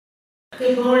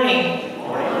Good morning.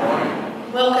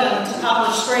 Welcome to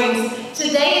Poplar Springs.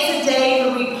 Today is a day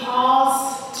where we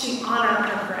pause to honor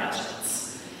our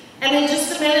graduates. And in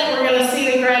just a minute, we're going to see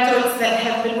the graduates that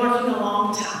have been working a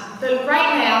long time. But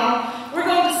right now, we're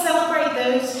going to celebrate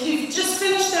those who've just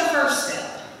finished their first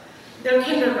step, their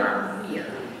kindergarten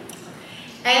year.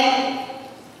 And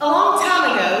a long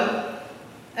time ago,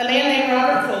 a man named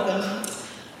Robert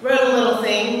Fulghum wrote a little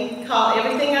thing called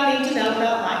Everything I Need to Know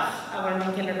About Life I Learned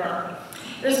in Kindergarten.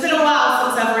 It's been a while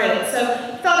since I've read it, so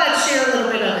I thought I'd share a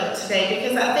little bit of it today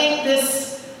because I think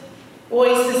this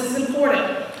is important.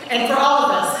 And for all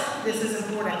of us, this is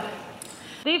important.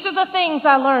 These are the things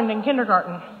I learned in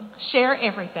kindergarten. Share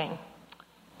everything.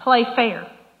 Play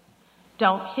fair.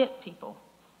 Don't hit people.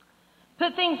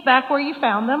 Put things back where you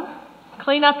found them.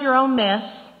 Clean up your own mess.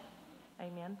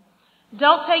 Amen.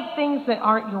 Don't take things that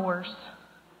aren't yours.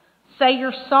 Say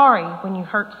you're sorry when you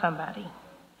hurt somebody.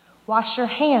 Wash your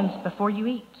hands before you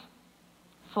eat.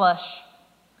 Flush.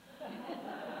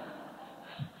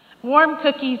 Warm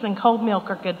cookies and cold milk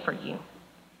are good for you.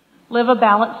 Live a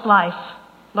balanced life.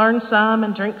 Learn some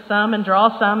and drink some and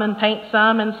draw some and paint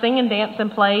some and sing and dance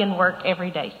and play and work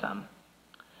every day some.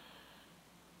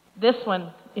 This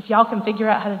one, if y'all can figure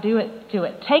out how to do it, do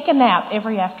it. Take a nap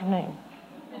every afternoon.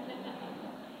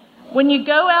 When you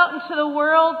go out into the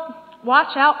world,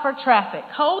 watch out for traffic.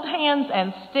 Hold hands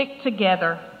and stick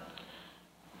together.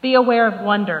 Be aware of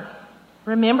wonder.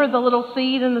 Remember the little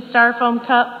seed in the styrofoam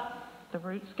cup? The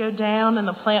roots go down and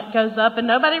the plant goes up and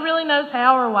nobody really knows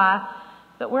how or why,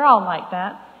 but we're all like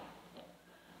that.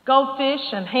 Goldfish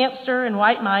and hamster and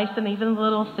white mice and even the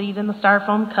little seed in the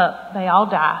styrofoam cup, they all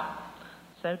die.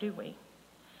 So do we.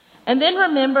 And then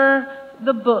remember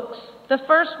the books, the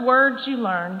first words you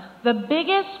learned, the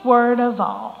biggest word of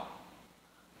all,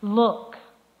 look.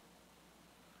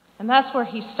 And that's where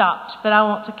he stopped, but I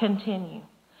want to continue.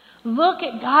 Look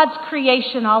at God's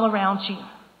creation all around you.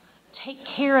 Take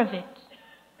care of it.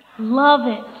 Love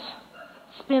it.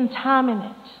 Spend time in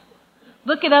it.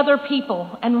 Look at other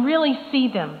people and really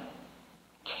see them.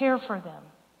 Care for them.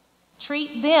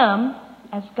 Treat them,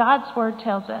 as God's word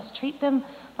tells us, treat them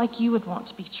like you would want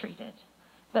to be treated.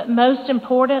 But most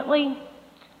importantly,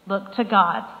 look to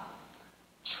God.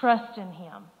 Trust in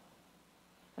Him.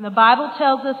 And the Bible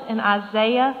tells us in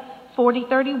Isaiah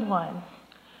 40:31,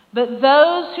 but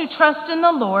those who trust in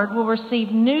the Lord will receive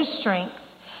new strength.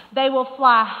 They will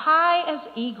fly high as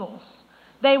eagles.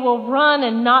 They will run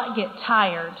and not get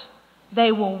tired.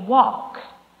 They will walk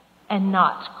and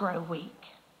not grow weak.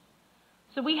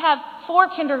 So we have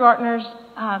 4 kindergartners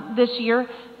this year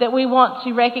that we want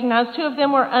to recognize. 2 of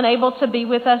them were unable to be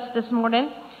with us this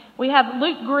morning. We have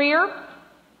Luke Greer,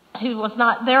 who was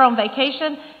not there on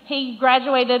vacation. He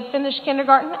finished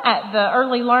kindergarten at the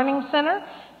Early Learning Center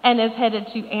and is headed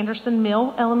to Anderson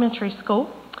Mill Elementary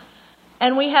School.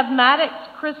 And we have Maddox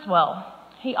Criswell.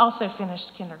 He also finished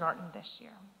kindergarten this year.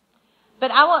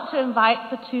 But I want to invite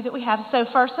the 2 that we have. So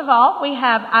first of all, we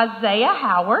have Isaiah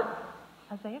Howard.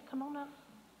 Isaiah, come on up.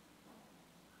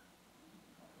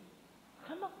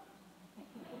 Come on.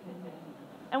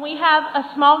 And we have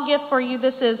a small gift for you.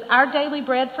 This is Our Daily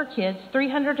Bread for Kids,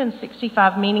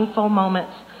 365 Meaningful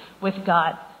Moments with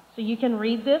God. So you can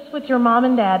read this with your mom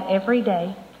and dad every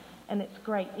day. And it's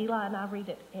great. Eli and I read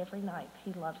it every night.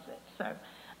 He loves it. So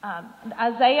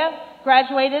Isaiah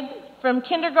graduated from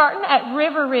kindergarten at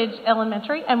River Ridge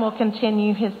Elementary and will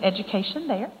continue his education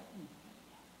there.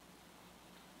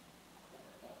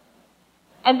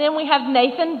 And then we have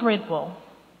Nathan Bridwell.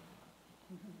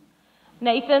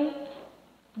 Nathan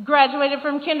graduated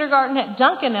from kindergarten at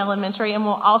Duncan Elementary and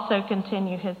will also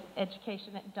continue his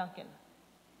education at Duncan.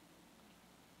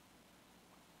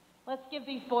 Let's give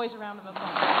these boys a round of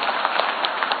applause.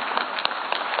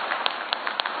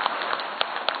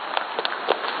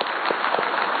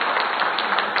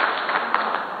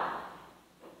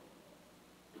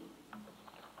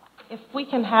 If we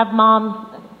can have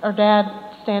mom or dad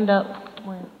stand up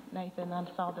where Nathan, I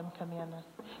saw them come in.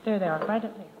 There they are, right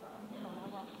up there.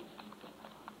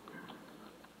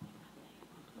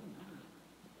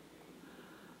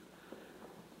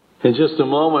 In just a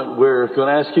moment, we're going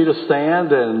to ask you to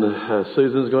stand, and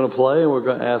Susan's going to play, and we're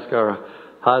going to ask our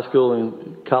high school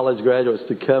and college graduates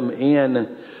to come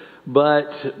in.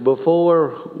 But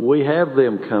before we have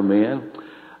them come in,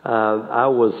 I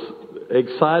was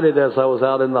excited as I was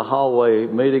out in the hallway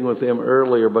meeting with them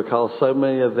earlier because so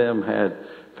many of them had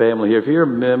family here.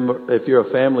 If you're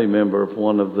a family member of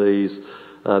one of these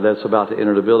that's about to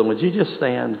enter the building, would you just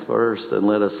stand first and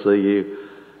let us see you?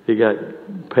 You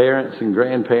got parents and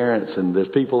grandparents, and there's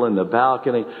people in the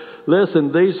balcony.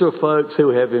 Listen, these are folks who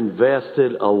have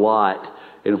invested a lot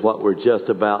in what we're just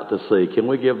about to see. Can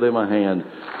we give them a hand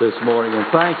this morning? And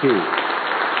thank you.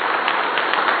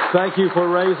 Thank you for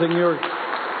raising your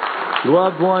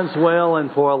loved ones well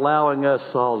and for allowing us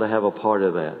all to have a part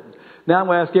of that. Now I'm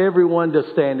going to ask everyone to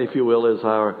stand, if you will, as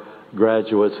our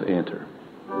graduates enter.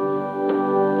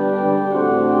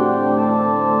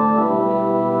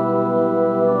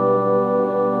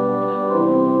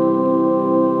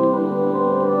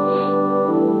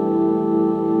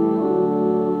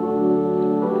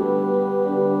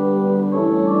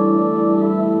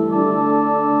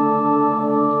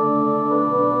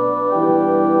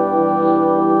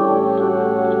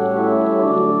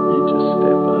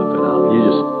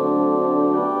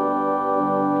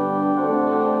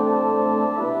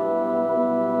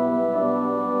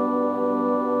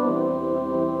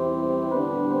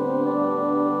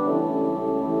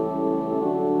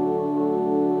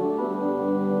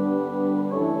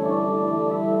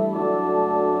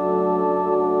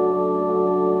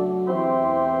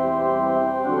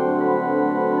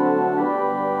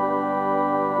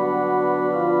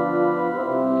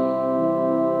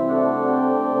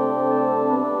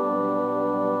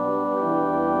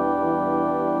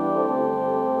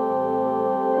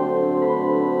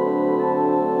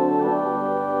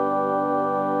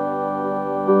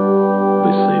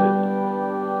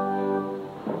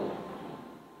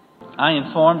 I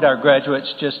informed our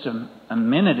graduates just a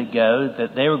minute ago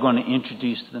that they were going to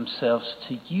introduce themselves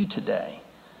to you today.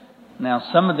 Now,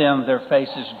 some of them, their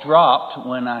faces dropped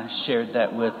when I shared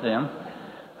that with them,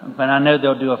 but I know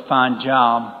they'll do a fine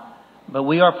job. But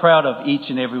we are proud of each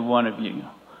and every one of you.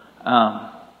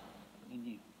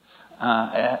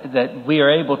 That we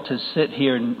are able to sit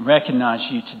here and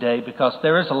recognize you today, because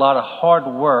there is a lot of hard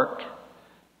work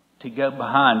to go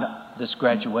behind this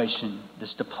graduation,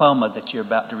 this diploma that you're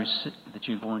about to that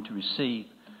you're going to receive.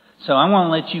 So I want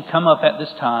to let you come up at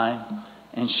this time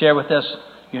and share with us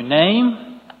your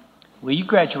name, where you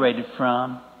graduated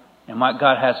from, and what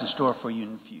God has in store for you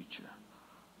in the future.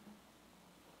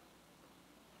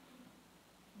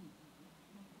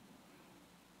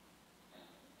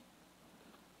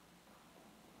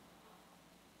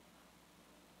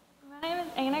 My name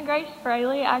is Anna Grace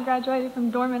Fraley. I graduated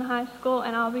from Dorman High School,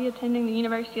 and I'll be attending the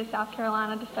University of South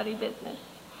Carolina to study business.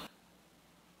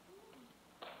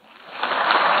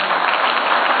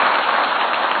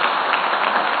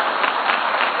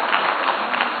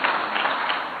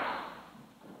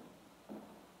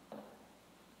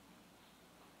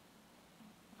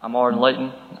 I'm Arden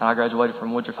Layton, and I graduated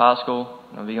from Woodruff High School,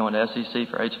 and I'll be going to SEC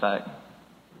for HVAC.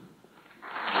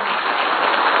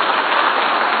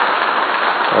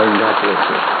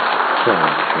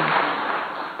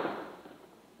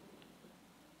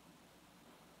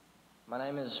 My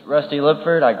name is Rusty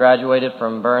Lipford. I graduated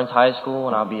from Burns High School,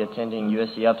 and I'll be attending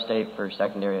USC Upstate for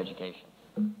secondary education.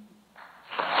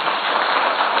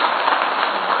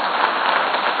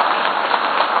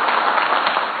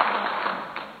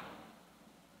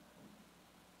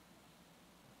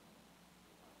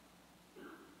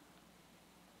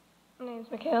 My name is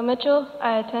Michaela Mitchell.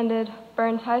 I attended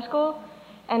Burns High School,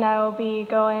 and I will be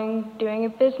doing a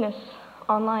business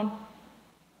online.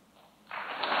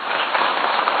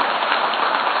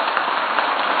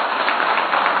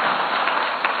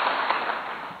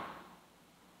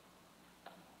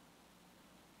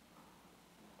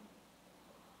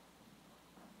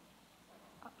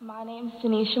 My name is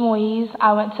Denisha Moise.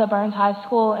 I went to Burns High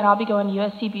School, and I'll be going to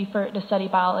USC Beaufort to study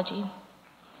biology.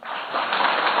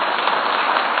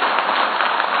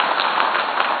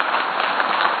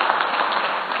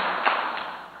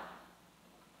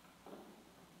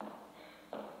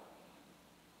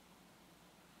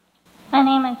 My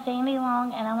name is Sandy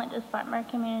Long, and I went to Spartanburg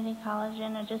Community College,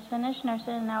 and I just finished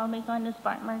nursing, and I will be going to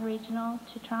Spartanburg Regional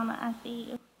to trauma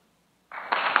ICU.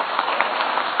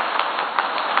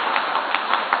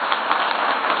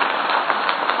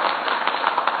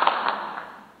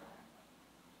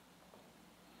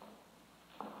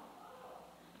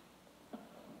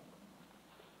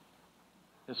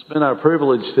 It's been our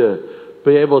privilege to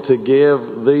be able to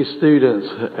give these students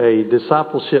a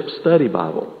discipleship study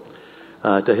Bible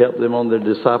to help them on their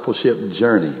discipleship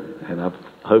journey. And I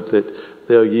hope that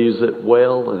they'll use it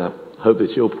well, and I hope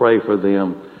that you'll pray for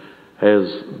them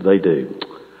as they do.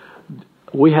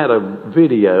 We had a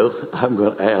video. I'm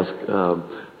going to ask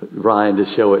Ryan to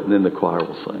show it, and then the choir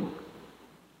will sing.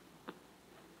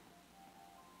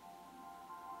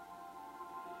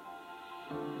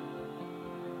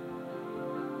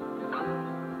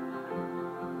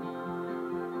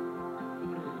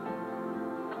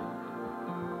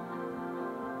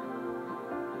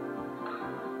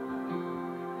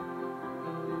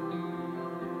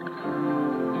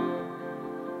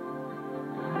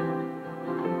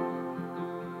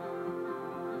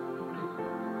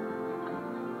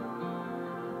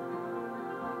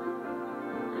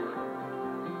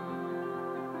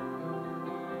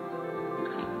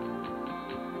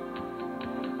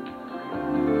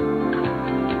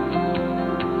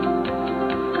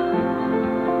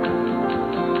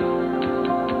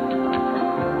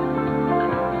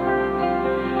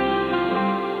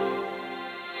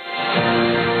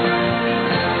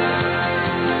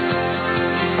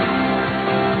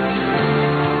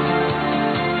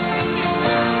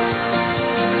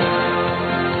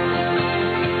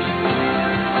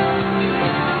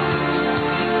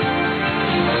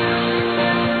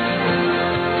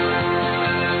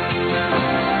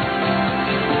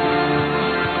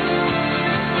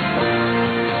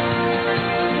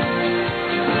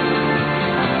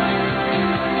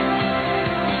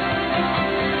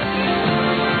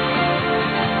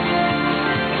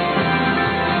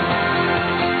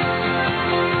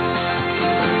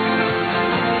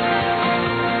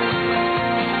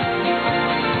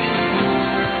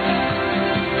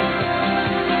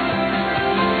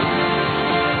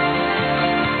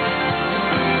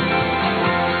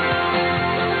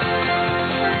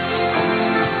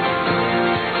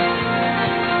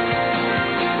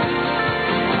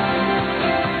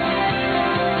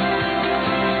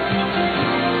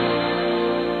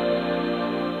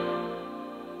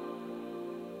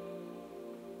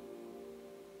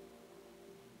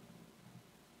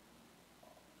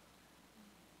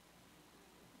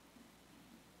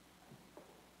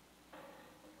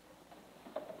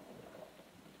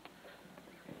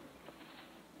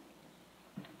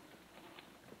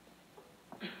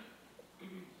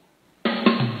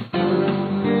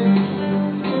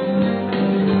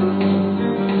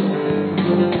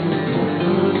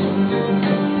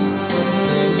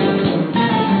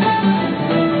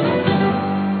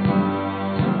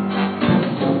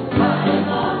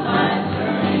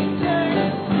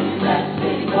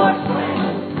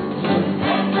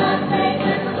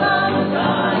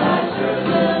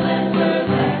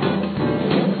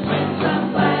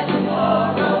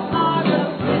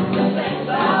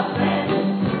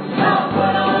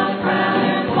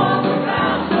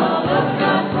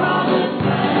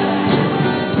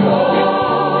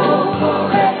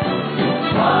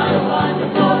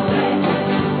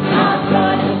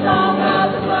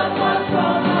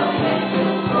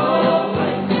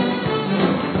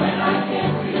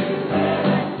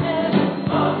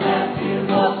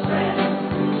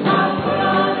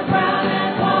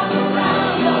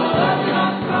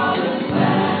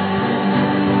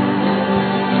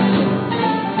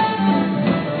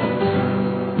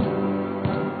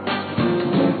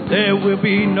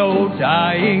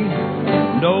 dying,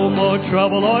 no more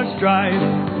trouble or strife.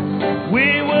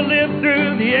 We will live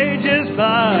through the ages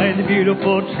by the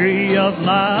beautiful tree of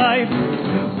life.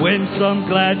 When some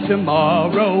glad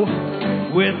tomorrow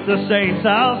with the saints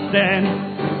I'll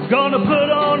stand, gonna put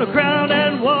on a crown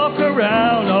and walk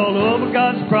around all over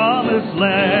God's promised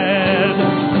land.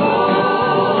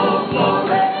 Oh,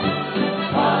 glory,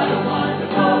 what a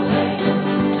wonderful day.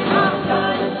 I'm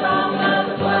starting strong as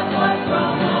the black white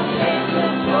throne of the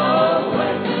ancient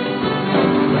doorway.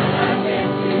 When I get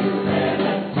to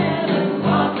heaven,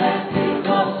 walk that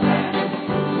beautiful strand,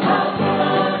 I'll put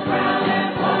on a crown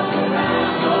and walk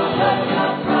around all over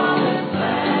God's promised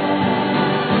land.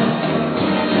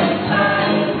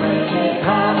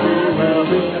 Happy, we'll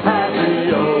be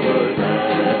happy over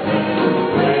there.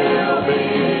 We'll be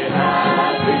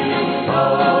happy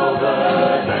over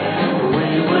there. We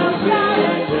will sing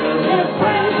until His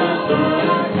praises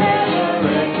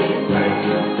never-ending grace.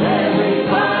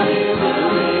 Everybody will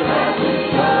be happy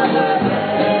over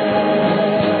there.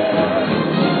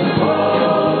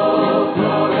 Oh,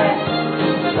 glory,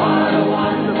 what a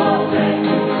wonderful day.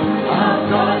 I've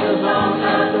got as long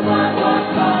as the black was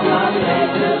from my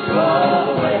ages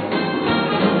roll away.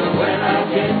 When I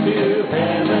get to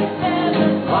heaven,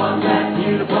 on that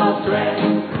beautiful strand,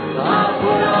 I'll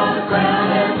put on a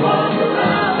crown and walk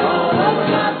around all over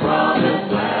my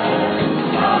promised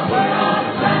land. I'll put on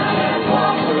a crown and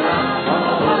walk around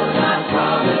all over my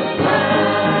promised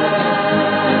land.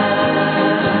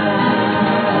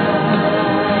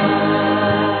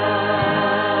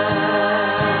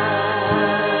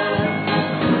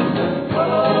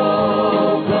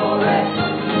 Oh, glory,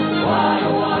 what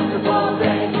a wonderful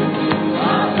day.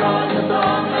 I've got the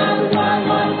song and the white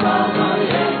one from my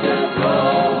ages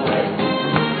roll away.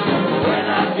 When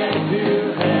I get to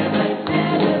heaven,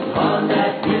 on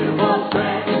that beautiful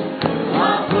strand,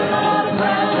 I'll put on a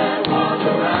crown and walk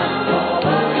around all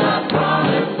over my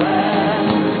promised land.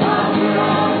 I'll put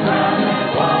on a crown and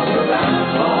walk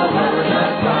around all over my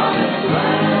promised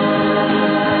land.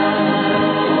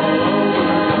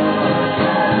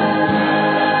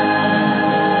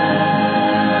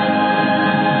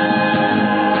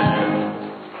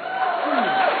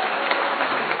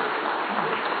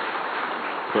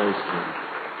 Praise God.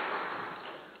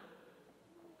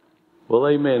 Well,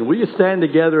 amen. Will you stand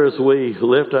together as we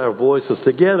lift our voices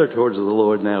together towards the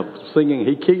Lord now, singing,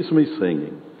 He Keeps Me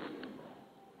Singing.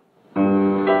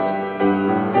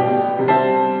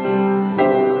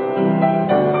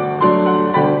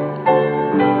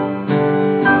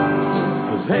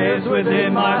 There's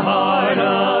within my heart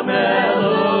a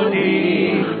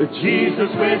melody,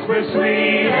 Jesus whispers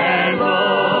sweet and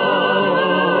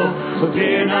low.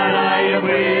 Fear not, I am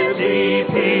with thee,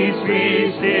 peace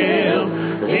be still,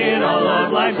 in all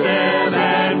of life's ebb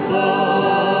and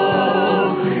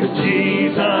flow.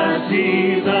 Jesus,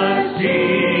 Jesus,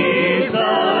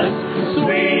 Jesus,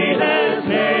 sweetest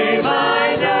name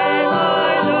I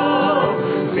know,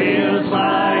 fills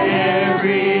my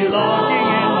every longing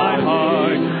in my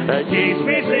heart, that keeps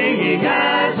me singing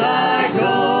as I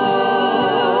go.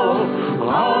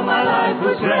 All my life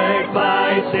was wrecked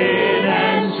by sin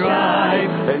and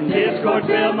strife, and discord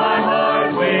filled my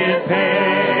heart with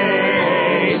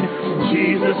pain.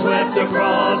 Jesus wept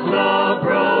across the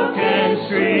broken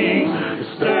string,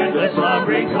 stirred the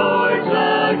slumbering chords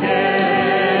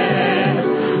again.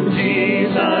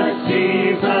 Jesus,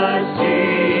 Jesus,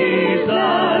 Jesus,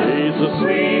 the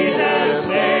sweetest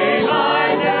name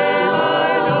I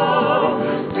know,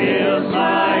 fills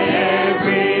my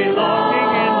every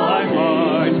longing in my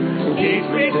heart, keeps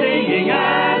me singing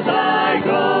as I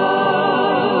go.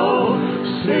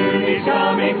 Soon He's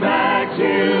coming back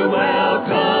to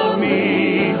welcome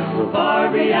me, far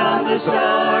beyond the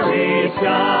starry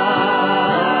sky.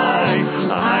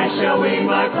 I shall wing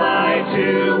my flight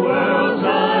to worlds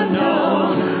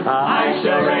unknown, I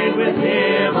shall reign with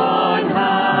Him on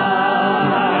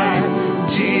high.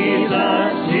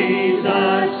 Jesus,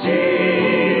 Jesus,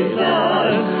 Jesus,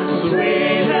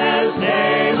 sweetest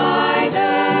name I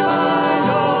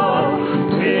know,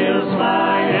 fills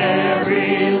my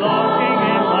every longing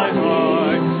in my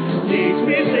heart, keeps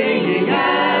me singing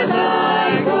as I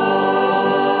go.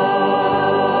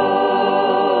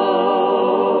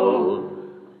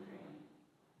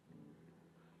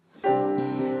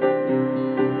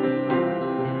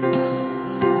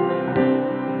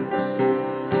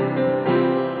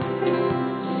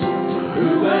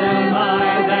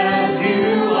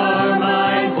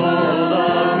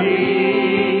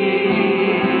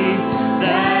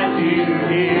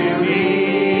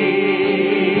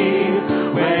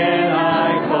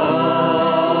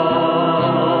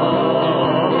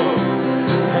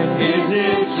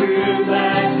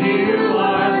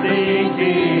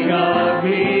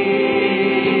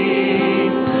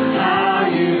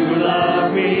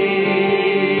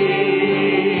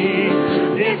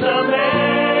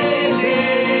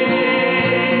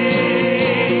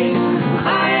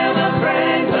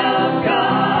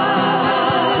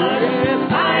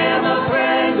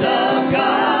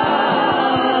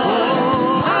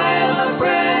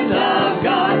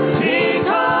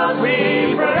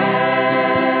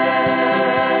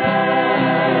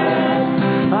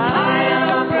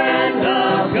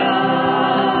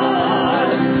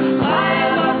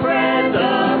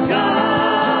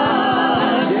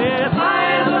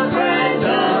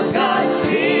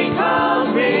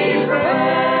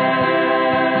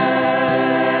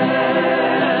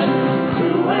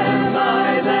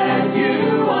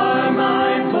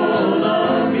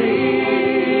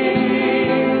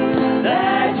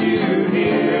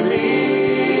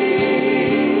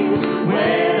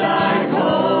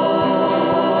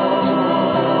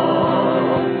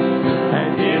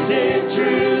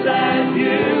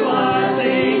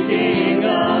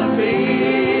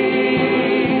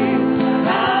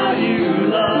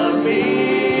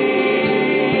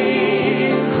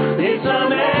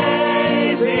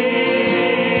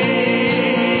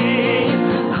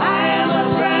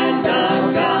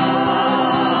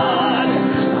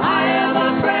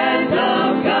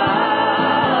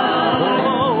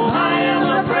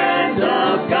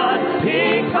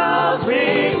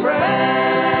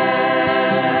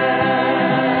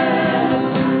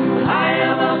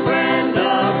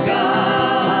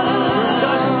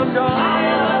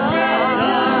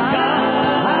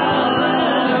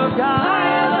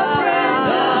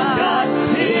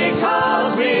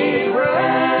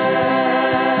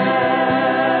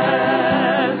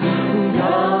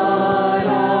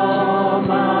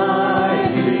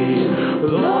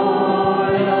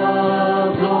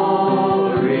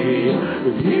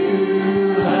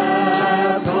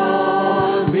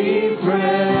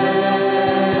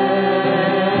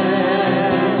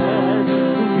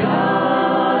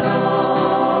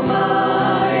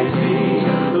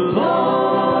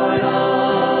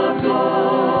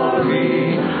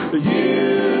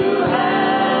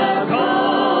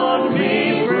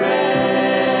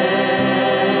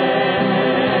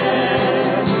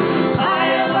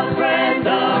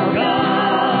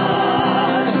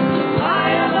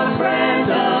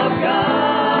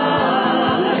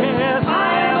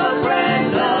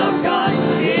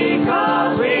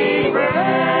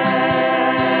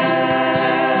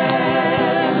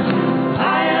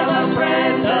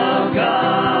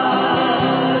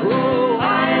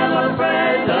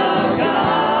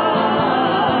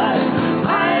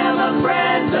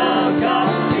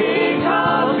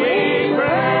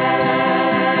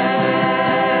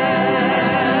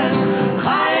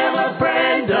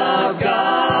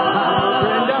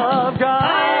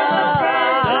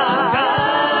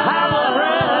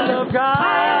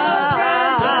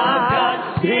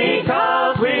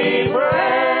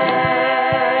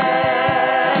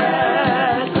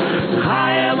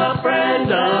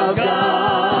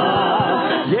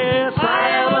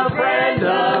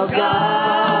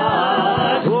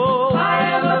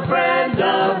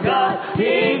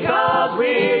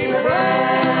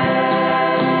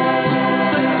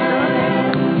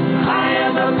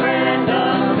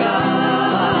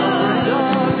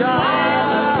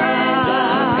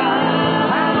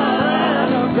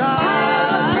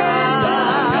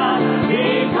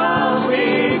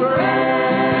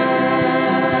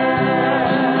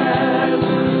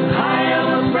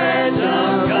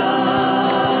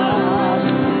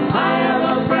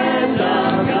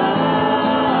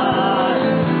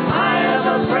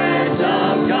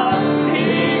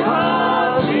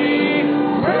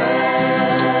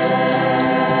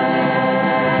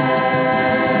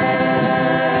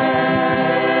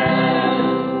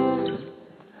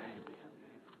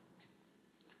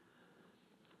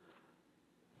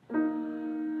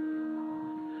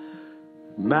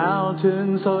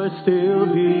 Mountains are still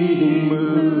being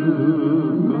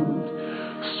moved.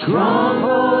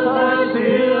 Strongholds are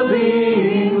still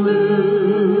being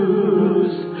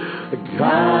loosed.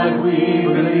 God, we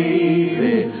believe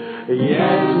it.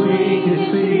 Yes, we can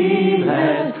see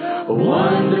that.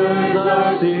 Wonders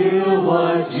are still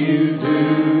what you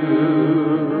do.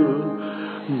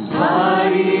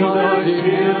 Bodies are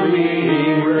still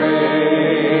being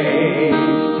raised.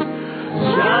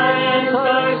 Giants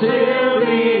are still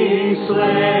being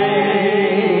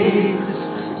slain.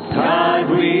 God,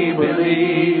 we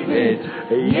believe it.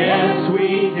 Yes, we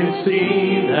can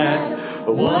see that.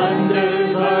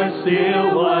 Wonders are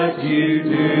still what you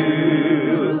do.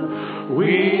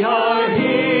 We are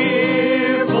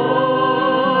here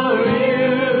for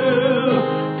you.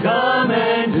 Come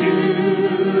and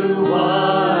do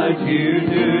what you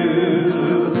do.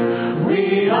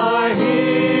 We are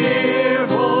here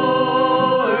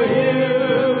for you.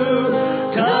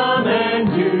 Come and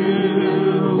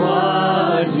do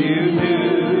what you do.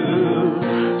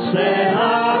 Set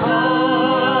our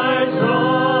hearts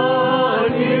on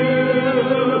you.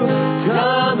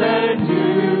 Come and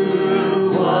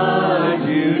do what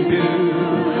you do.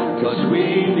 'Cause we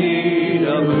need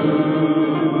a move.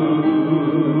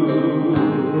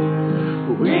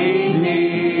 We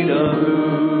need a move.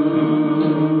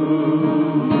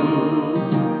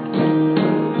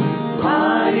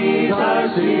 Bodies are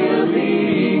still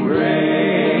being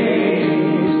raised.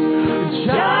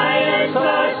 Giants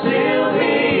are still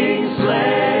being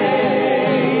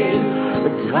slain.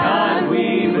 God, we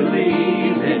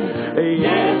believe it.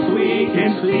 Yes, we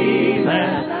can see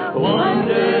that.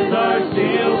 Wonders are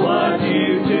still what you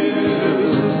do.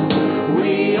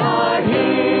 We are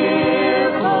here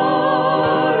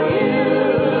for you.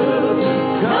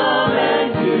 Come and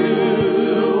do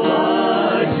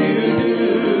what you do.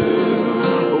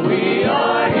 We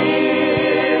are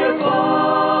here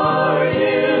for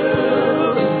you.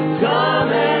 Come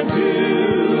and do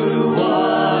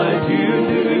what you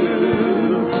do.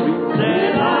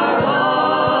 Set our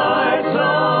hearts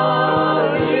on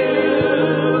you.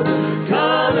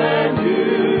 Come and do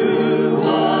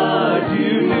what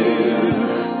you do.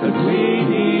 'Cause we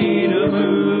need a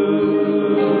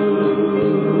move.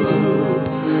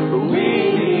 We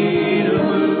need a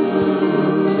move.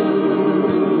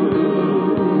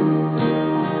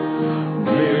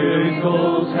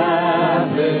 Miracles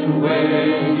happen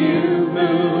when you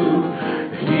move.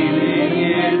 Healing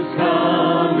is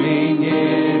coming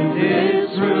in this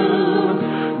room.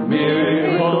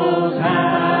 Miracles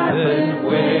happen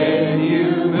when you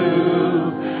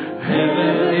move.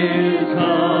 Heaven is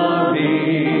coming.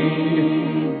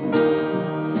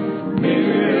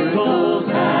 Miracles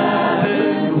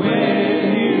happen when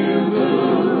you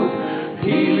move.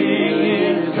 Healing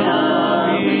is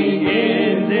coming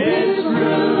in this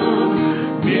room.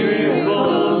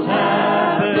 Miracles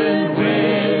happen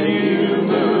when you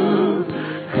move.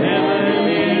 Heaven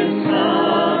is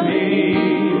coming.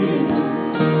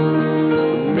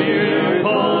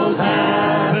 Miracles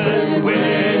happen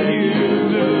when you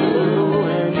move.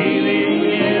 Healing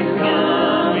is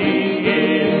coming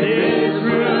in this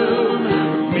room.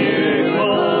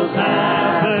 Miracles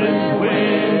happen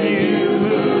when you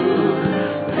move.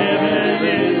 Heaven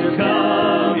is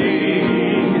coming.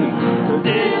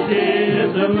 This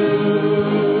is a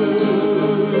move.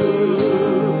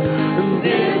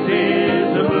 This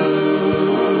is a move.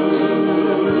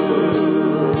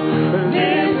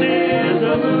 This is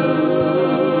a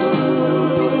move.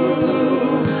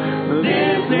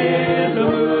 This is a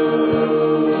move.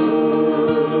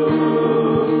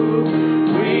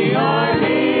 We are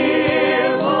here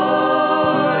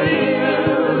for you.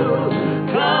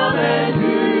 Come and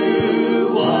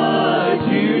do what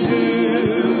you do.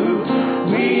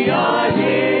 We are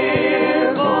here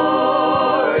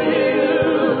for you.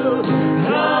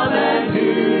 Come and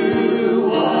do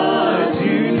what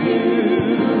you do.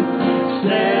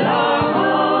 Set our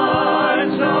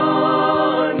hearts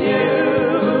on you.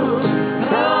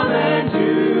 Come and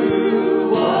do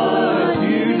what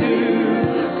you do.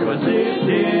 'Cause this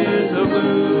is a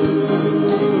move.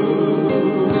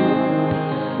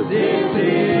 This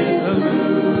is a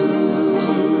move.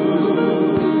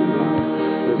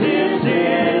 This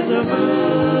is a move.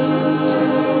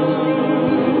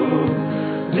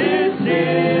 This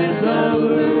is a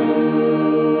move.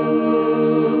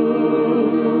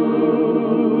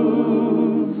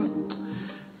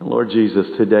 Lord Jesus,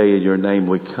 today in your name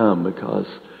we come because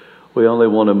we only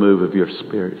want to move of your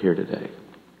Spirit here today.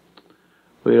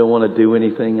 We don't want to do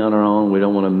anything on our own. We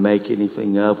don't want to make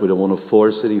anything up. We don't want to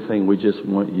force anything. We just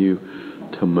want you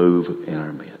to move in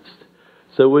our midst.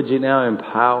 So would you now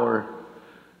empower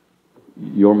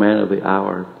your man of the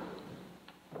hour,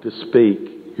 to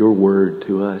speak your word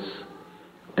to us.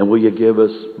 And will you give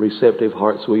us receptive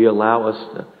hearts? Will you allow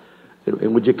us to,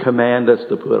 and would you command us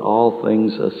to put all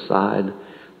things aside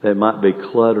that might be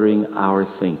cluttering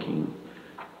our thinking,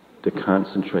 to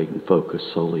concentrate and focus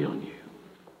solely on you?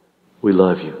 We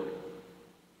love you.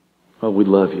 Oh, we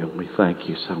love you, and we thank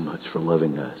you so much for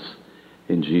loving us.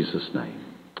 In Jesus' name,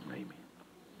 amen.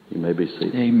 You may be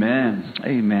seated. Amen.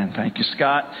 Amen. Thank you,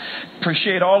 Scott.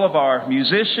 Appreciate all of our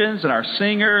musicians and our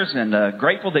singers, and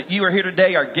grateful that you are here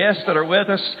today, our guests that are with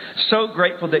us. So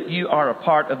grateful that you are a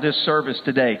part of this service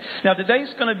today. Now,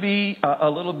 today's going to be a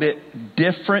little bit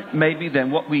different maybe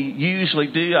than what we usually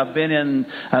do. I've been in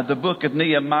the book of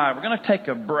Nehemiah. We're going to take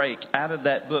a break out of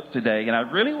that book today, and I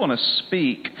really want to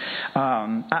speak.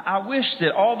 I wish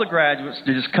that all the graduates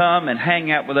to just come and hang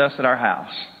out with us at our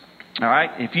house. All right.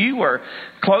 If you were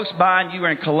close by and you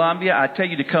were in Columbia, I'd tell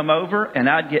you to come over and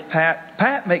I'd get Pat.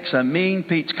 Pat makes a mean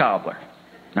peach cobbler.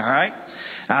 All right.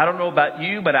 I don't know about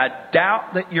you, but I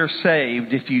doubt that you're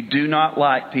saved if you do not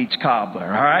like peach cobbler.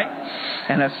 All right.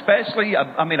 And especially,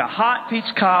 a hot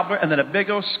peach cobbler and then a big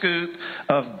old scoop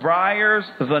of Breyer's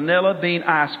vanilla bean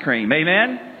ice cream.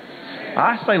 Amen.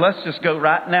 I say let's just go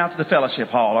right now to the fellowship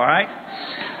hall. All right.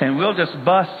 And we'll just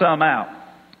bust some out.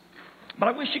 But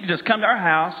I wish you could just come to our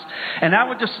house, and I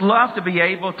would just love to be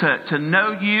able to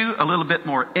know you a little bit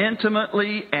more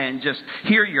intimately and just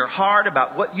hear your heart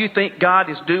about what you think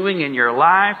God is doing in your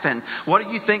life and what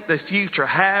do you think the future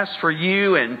has for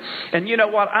you. And you know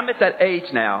what? I'm at that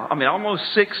age now.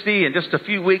 Almost 60. In just a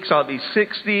few weeks I'll be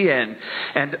 60. And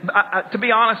to be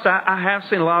honest, I have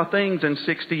seen a lot of things in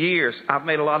 60 years. I've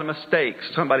made a lot of mistakes.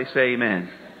 Somebody say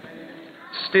amen.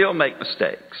 Still make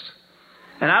mistakes.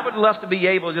 And I would love to be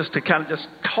able just to kind of just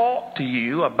talk to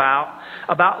you about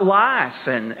life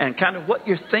and kind of what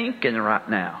you're thinking right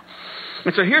now.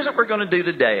 And so here's what we're going to do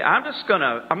today. I'm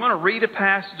going to read a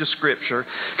passage of Scripture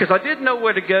because I didn't know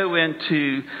where to go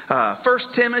into 1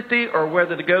 Timothy or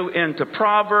whether to go into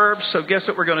Proverbs. So guess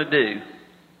what we're going to do?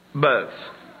 Both.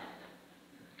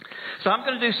 So I'm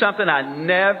going to do something I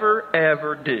never,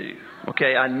 ever do.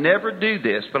 Okay, I never do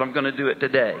this, but I'm going to do it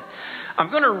today. I'm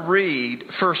going to read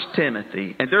 1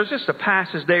 Timothy, and there's just a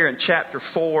passage there in chapter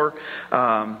 4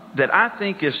 that I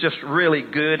think is just really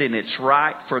good, and it's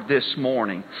right for this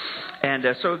morning. And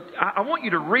so I want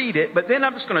you to read it, but then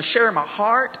I'm just going to share my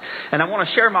heart, and I want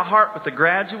to share my heart with the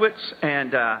graduates.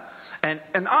 And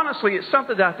honestly, it's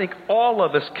something that I think all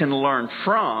of us can learn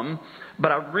from,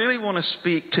 but I really want to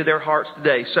speak to their hearts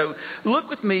today. So look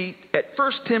with me at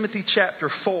 1 Timothy chapter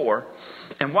 4.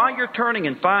 And while you're turning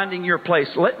and finding your place,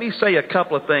 let me say a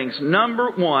couple of things.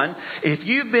 Number one, if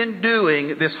you've been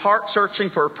doing this heart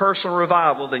searching for a personal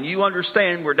revival, then you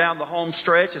understand we're down the home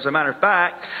stretch. As a matter of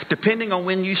fact, depending on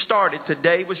when you started,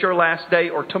 today was your last day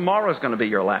or tomorrow is going to be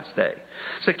your last day.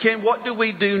 So Ken, what do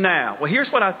we do now? Well, here's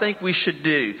what I think we should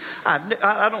do.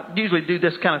 I don't usually do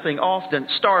this kind of thing often.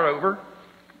 Start over.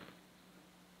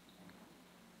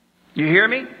 You hear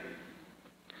me?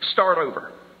 Start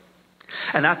over.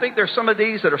 And I think there's some of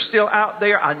these that are still out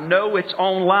there. I know it's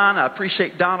online. I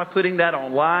appreciate Donna putting that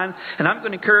online. And I'm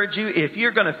going to encourage you, if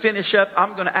you're going to finish up,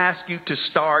 I'm going to ask you to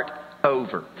start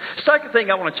over. Second thing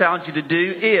I want to challenge you to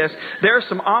do is there are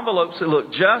some envelopes that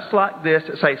look just like this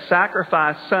that say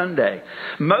Sacrifice Sunday.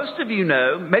 Most of you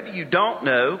know, maybe you don't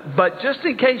know, but just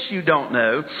in case you don't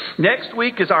know, next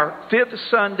week is our 5th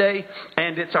Sunday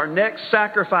and it's our next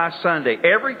Sacrifice Sunday.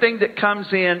 Everything that comes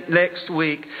in next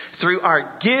week through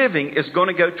our giving is going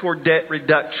to go toward debt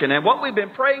reduction. And what we've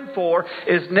been praying for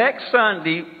is next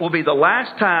Sunday will be the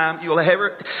last time you will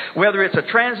ever, whether it's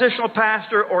a transitional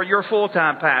pastor or your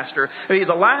full-time pastor, it'll be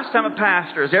the last time a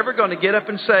pastor is ever going to get up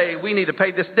and say, we need to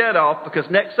pay this debt off because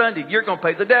next Sunday you're going to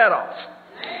pay the debt off.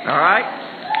 All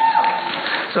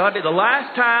right? So that'll be the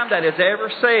last time that is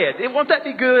ever said. Won't that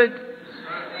be good?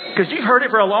 Because you've heard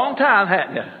it for a long time,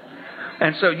 haven't you?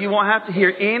 And so you won't have to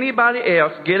hear anybody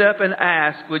else get up and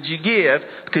ask, would you give?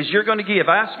 Because you're going to give.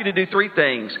 I ask you to do 3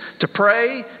 things: to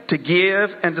pray, to give,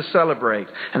 and to celebrate.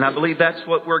 And I believe that's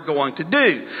what we're going to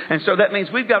do. And so that means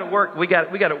we've got to work. We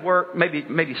got to work.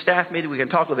 Maybe staff meeting. We can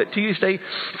talk a little bit Tuesday.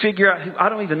 Figure out who. I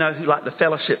don't even know who the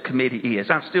fellowship committee is.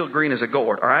 I'm still green as a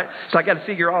gourd. All right. So I got to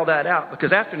figure all that out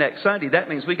because after next Sunday, that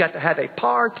means we got to have a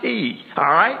party. All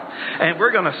right. And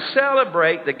we're going to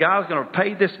celebrate that God's going to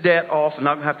pay this debt off, and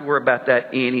not going to have to worry about that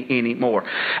anymore.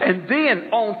 And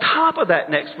then on top of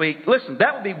that next week, listen,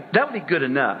 that would be good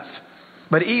enough.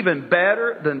 But even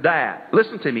better than that,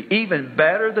 listen to me, even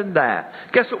better than that,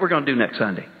 guess what we're going to do next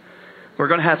Sunday? We're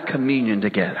going to have communion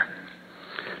together.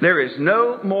 There is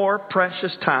no more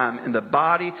precious time in the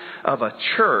body of a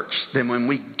church than when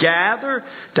we gather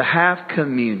to have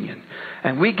communion.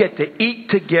 And we get to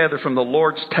eat together from the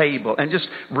Lord's table and just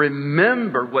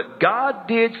remember what God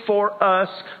did for us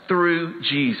through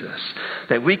Jesus.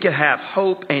 That we can have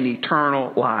hope and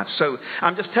eternal life. So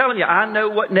I'm just telling you, I know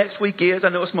what next week is. I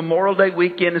know it's Memorial Day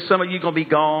weekend and some of you are going to be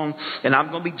gone. And I'm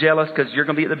going to be jealous because you're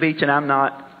going to be at the beach and I'm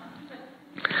not.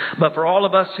 But for all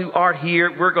of us who are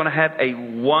here, we're going to have a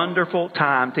wonderful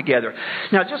time together.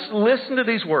 Now just listen to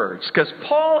these words, because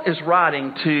Paul is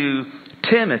writing to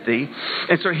Timothy.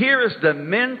 And so here is the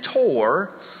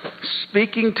mentor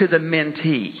speaking to the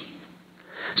mentee.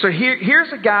 So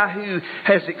here's a guy who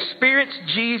has experienced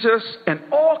Jesus and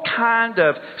all kind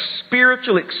of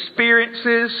spiritual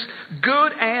experiences,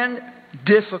 good and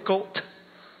difficult.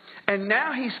 And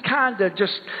now he's kind of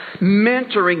just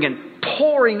mentoring and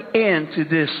pouring into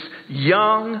this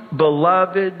young,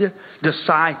 beloved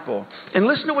disciple. And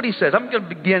listen to what he says. I'm going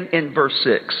to begin in verse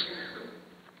 6.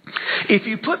 If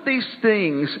you put these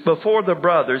things before the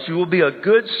brothers, you will be a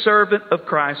good servant of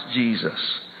Christ Jesus,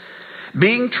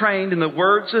 being trained in the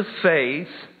words of faith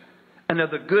and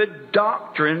of the good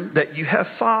doctrine that you have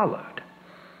followed.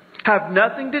 Have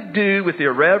nothing to do with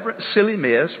irreverent, silly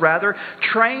myths. Rather,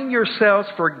 train yourselves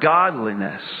for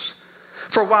godliness.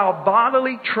 For while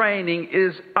bodily training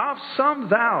is of some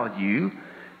value,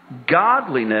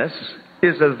 godliness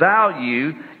is of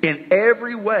value in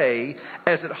every way,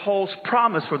 as it holds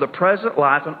promise for the present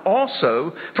life and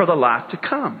also for the life to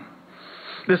come.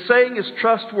 The saying is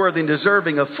trustworthy and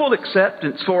deserving of full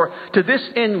acceptance, for to this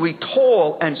end we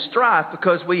toil and strive,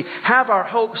 because we have our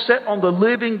hope set on the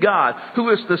living God, who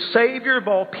is the Savior of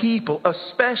all people,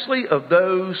 especially of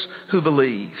those who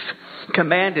believe.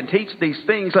 Command and teach these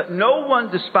things. Let no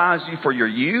one despise you for your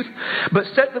youth, but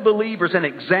set the believers an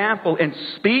example in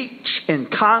speech, in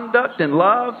conduct, in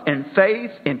love, in faith,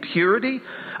 in purity.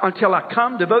 Until I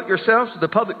come, devote yourselves to the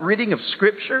public reading of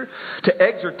Scripture, to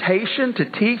exhortation, to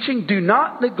teaching. Do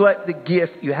not neglect the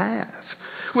gift you have,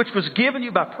 which was given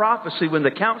you by prophecy when the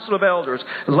council of elders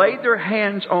laid their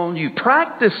hands on you.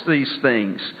 Practice these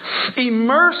things.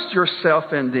 Immerse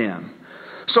yourself in them,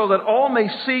 so that all may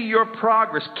see your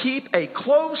progress. Keep a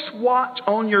close watch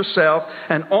on yourself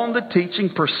and on the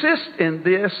teaching. Persist in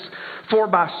this, for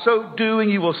by so doing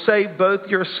you will save both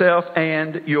yourself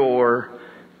and your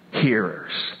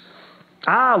hearers.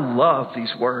 I love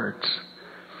these words.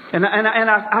 And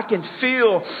I can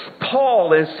feel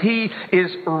Paul as he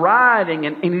is writing,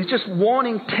 and he's just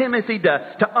wanting Timothy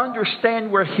to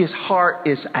understand where his heart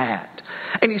is at.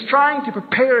 And he's trying to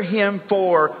prepare him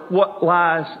for what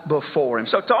lies before him.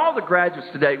 So to all the graduates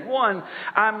today, one,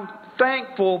 I'm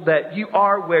thankful that you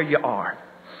are where you are.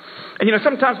 And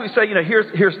sometimes we say,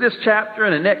 here's this chapter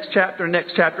and the next chapter and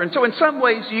next chapter. And so in some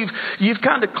ways you've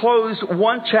kind of closed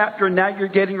one chapter and now you're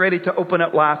getting ready to open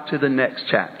up life to the next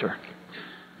chapter.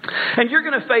 And you're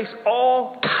going to face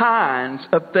all kinds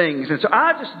of things. And so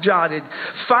I just jotted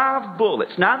 5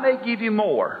 bullets. Now I may give you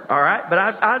more, all right? But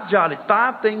I jotted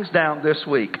 5 things down this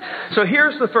week. So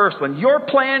here's the first one. Your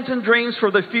plans and dreams for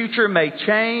the future may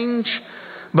change,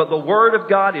 but the Word of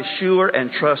God is sure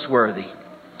and trustworthy.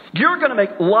 You're going to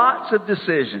make lots of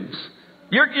decisions.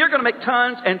 You're going to make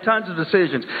tons and tons of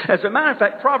decisions. As a matter of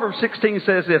fact, Proverbs 16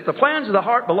 says this: the plans of the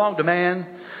heart belong to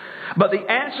man, but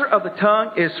the answer of the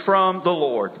tongue is from the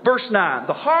Lord. Verse 9,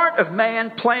 the heart of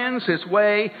man plans his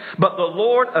way, but the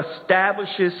Lord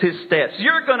establishes his steps.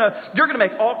 You're going to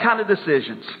make all kinds of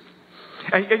decisions.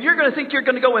 And you're going to think you're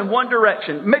going to go in one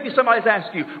direction. Maybe somebody's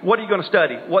asked you, what are you going to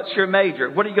study? What's your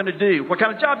major? What are you going to do? What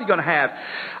kind of job are you going to have?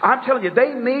 I'm telling you,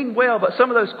 they mean well, but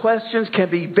some of those questions can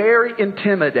be very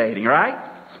intimidating, right?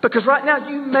 Because right now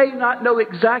you may not know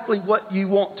exactly what you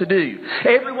want to do.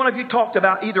 Every one of you talked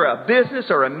about either a business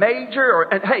or a major,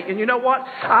 and you know what?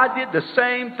 I did the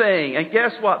same thing. And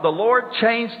guess what? The Lord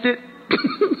changed it,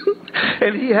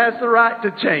 and He has the right to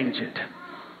change it.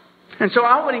 And so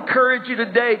I would encourage you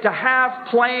today to have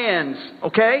plans,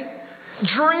 okay?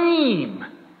 Dream.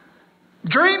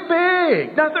 Dream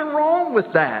big. Nothing wrong with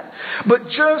that. But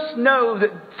just know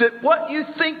that what you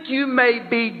think you may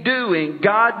be doing,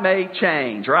 God may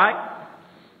change, right?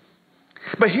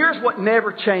 But here's what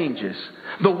never changes.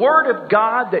 The Word of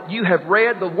God that you have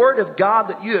read, the Word of God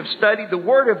that you have studied, the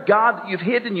Word of God that you've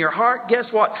hid in your heart, guess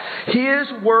what? His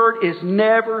Word is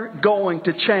never going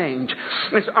to change.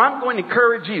 And so I'm going to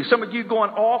encourage you. Some of you going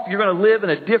off, you're going to live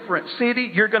in a different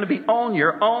city. You're going to be on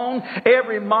your own.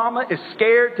 Every mama is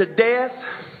scared to death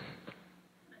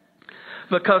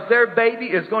because their baby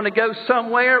is going to go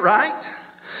somewhere, right?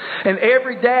 And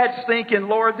every dad's thinking,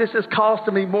 Lord, this is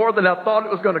costing me more than I thought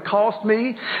it was going to cost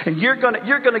me. And you're going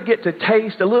to get to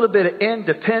taste a little bit of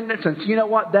independence. And you know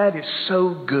what? That is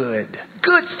so good.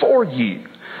 Good for you.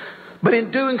 But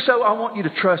in doing so, I want you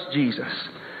to trust Jesus.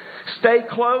 Stay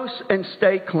close and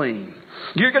stay clean.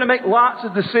 You're going to make lots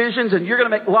of decisions and you're going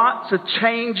to make lots of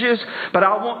changes. But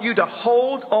I want you to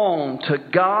hold on to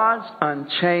God's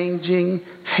unchanging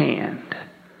hand.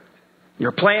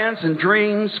 Your plans and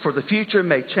dreams for the future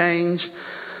may change,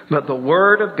 but the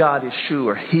Word of God is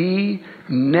sure. He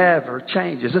never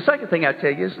changes. The second thing I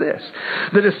tell you is this.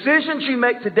 The decisions you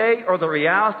make today are the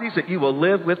realities that you will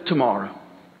live with tomorrow.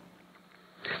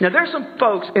 Now, there's some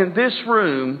folks in this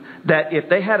room that if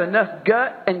they had enough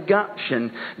gut and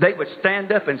gumption, they would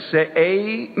stand up and say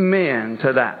amen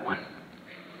to that one.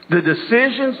 The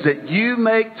decisions that you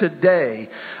make today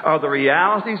are the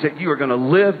realities that you are going to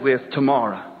live with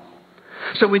tomorrow.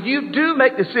 So when you do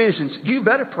make decisions, you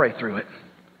better pray through it.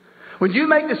 When you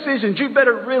make decisions, you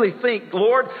better really think,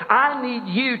 Lord, I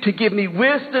need you to give me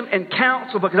wisdom and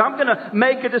counsel because I'm going to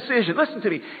make a decision. Listen to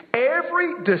me.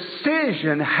 Every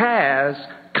decision has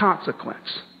consequence.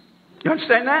 You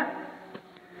understand that?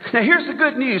 Now here's the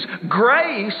good news.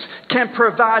 Grace can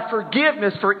provide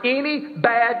forgiveness for any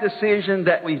bad decision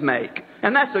that we make.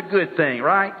 And that's a good thing,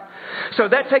 right? So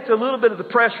that takes a little bit of the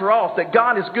pressure off that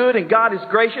God is good and God is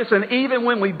gracious. And even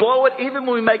when we blow it, even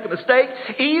when we make a mistake,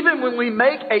 even when we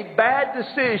make a bad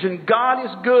decision, God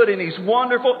is good and He's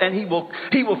wonderful and He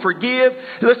will forgive.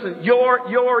 Listen,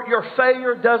 your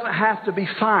failure doesn't have to be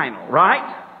final,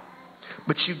 right?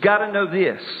 But you've got to know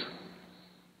this.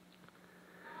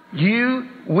 You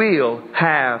will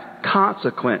have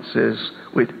consequences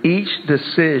with each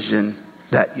decision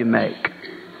that you make.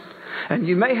 And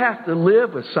you may have to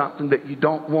live with something that you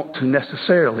don't want to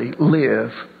necessarily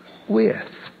live with.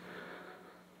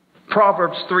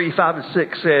 Proverbs 3, 5, and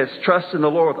 6 says, trust in the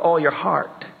Lord with all your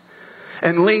heart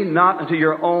and lean not unto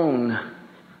your own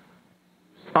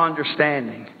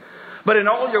understanding. But in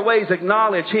all your ways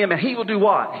acknowledge Him and He will do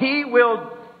what? He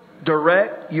will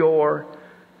direct your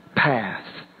path.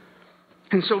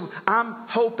 And so I'm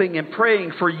hoping and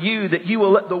praying for you that you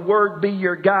will let the Word be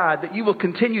your guide, that you will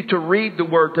continue to read the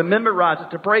Word, to memorize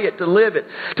it, to pray it, to live it,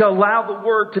 to allow the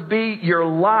Word to be your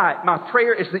light. My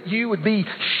prayer is that you would be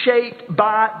shaped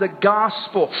by the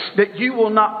gospel, that you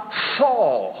will not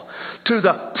fall to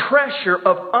the pressure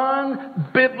of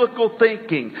unbiblical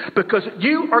thinking, because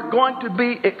you are going to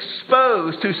be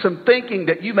exposed to some thinking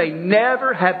that you may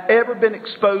never have ever been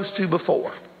exposed to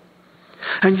before.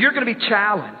 And you're going to be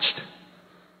challenged.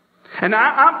 And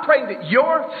I'm praying that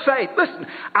your faith, listen,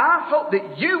 I hope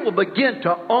that you will begin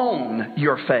to own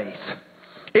your faith.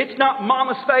 It's not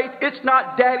mama's faith. It's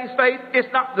not daddy's faith. It's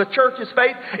not the church's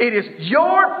faith. It is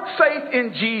your faith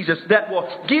in Jesus that will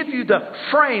give you the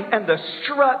frame and the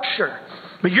structure.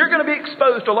 But you're going to be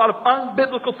exposed to a lot of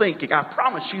unbiblical thinking. I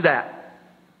promise you that.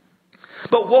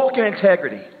 But walk in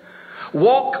integrity.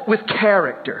 Walk with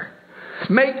character.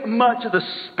 Make much of the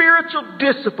spiritual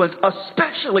disciplines,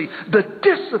 especially the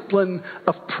discipline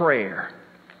of prayer.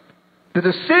 The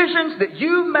decisions that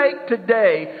you make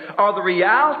today are the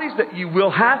realities that you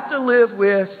will have to live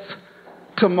with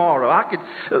tomorrow.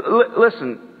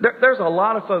 Listen, there's a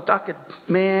lot of folks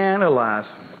man alive.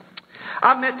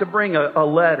 I meant to bring a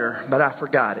letter, but I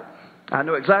forgot it. I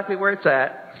know exactly where it's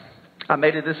at. I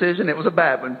made a decision. It was a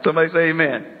bad one. Somebody say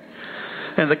amen.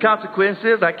 And the consequence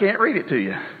is I can't read it to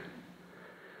you.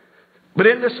 But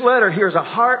in this letter, here's a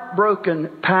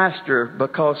heartbroken pastor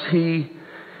because he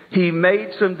made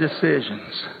some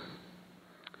decisions.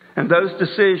 And those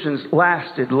decisions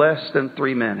lasted less than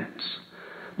 3 minutes.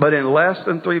 But in less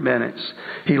than 3 minutes,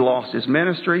 he lost his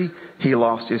ministry, he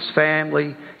lost his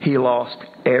family, he lost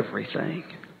everything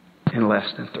in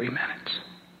less than 3 minutes.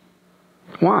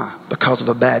 Why? Because of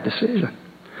a bad decision.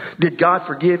 Did God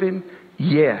forgive him?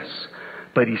 Yes.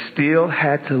 But he still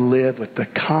had to live with the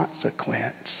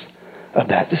consequence of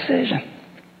that decision.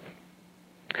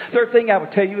 Third thing I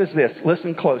would tell you is this.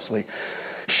 Listen closely.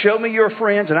 Show me your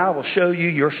friends and I will show you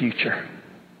your future.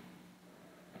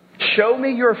 Show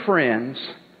me your friends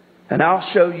and I'll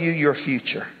show you your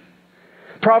future.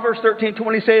 Proverbs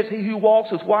 13:20 says, he who walks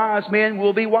with wise men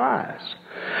will be wise,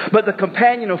 but the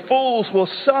companion of fools will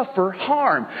suffer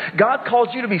harm. God calls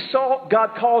you to be salt.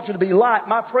 God calls you to be light.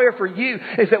 My prayer for you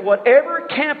is that whatever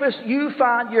campus you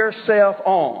find yourself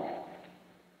on,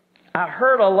 I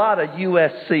heard a lot of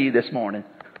USC this morning.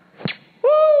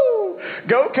 Woo!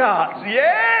 Go Cox.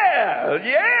 Yeah,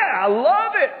 I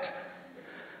love it.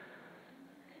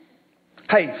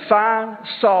 Hey, find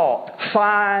salt.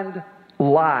 Find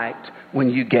light when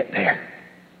you get there.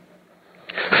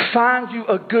 Find you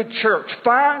a good church.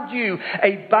 Find you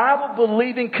a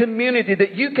Bible-believing community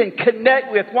that you can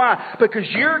connect with. Why? Because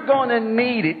you're going to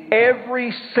need it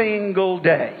every single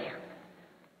day.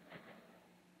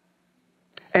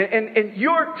 And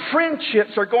your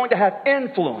friendships are going to have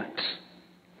influence.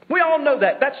 We all know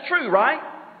that. That's true, right?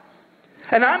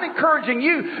 And I'm encouraging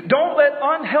you, don't let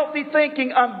unhealthy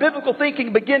thinking, unbiblical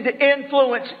thinking begin to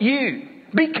influence you.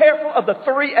 Be careful of the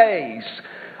 3 A's.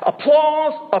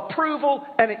 Applause, approval,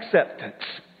 and acceptance.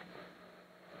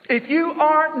 If you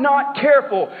are not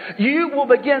careful, you will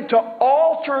begin to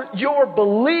alter your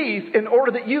belief in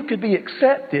order that you could be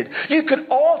accepted. You could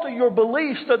alter your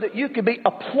belief so that you could be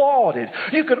applauded.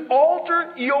 You could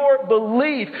alter your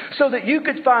belief so that you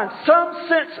could find some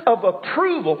sense of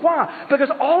approval. Why?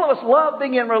 Because all of us love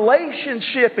being in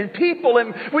relationship and people,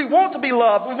 and we want to be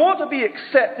loved. We want to be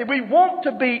accepted. We want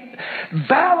to be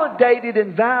validated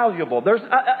and valuable.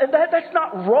 That's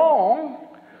not wrong.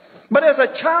 But as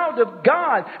a child of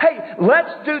God, hey,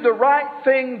 let's do the right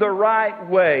thing the right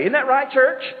way. Isn't that right,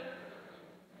 church?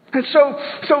 And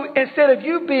so instead of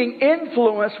you being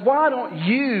influenced, why don't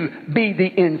you be the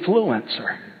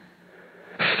influencer?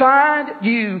 Find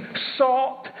you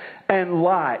salt and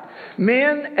light.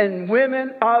 Men and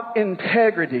women of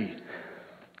integrity.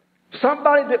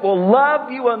 Somebody that will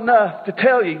love you enough to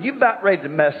tell you, you're about ready to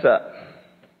mess up.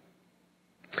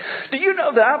 Do you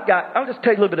know that I'll just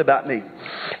tell you a little bit about me.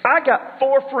 I got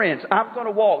 4 friends. I'm going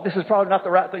to walk. This is probably not the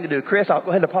right thing to do. Chris, I'll go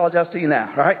ahead and apologize to you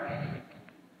now, all right?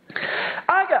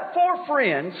 I got 4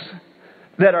 friends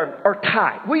that are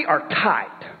tight. We are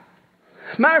tight.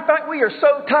 Matter of fact, we are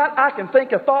so tight I can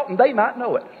think a thought and they might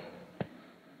know it.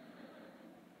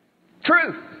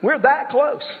 True. We're that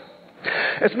close.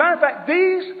 As a matter of fact,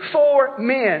 these 4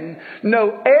 men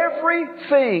know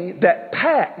everything that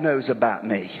Pat knows about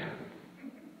me.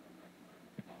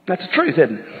 That's the truth,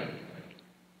 isn't it?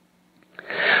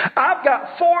 I've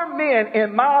got 4 men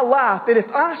in my life that if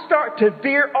I start to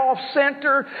veer off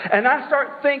center and I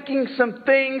start thinking some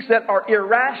things that are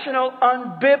irrational,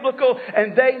 unbiblical,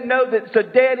 and they know that it's a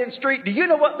dead-end street, do you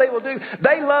know what they will do?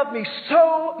 They love me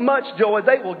so much, Joy,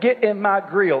 they will get in my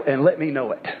grill and let me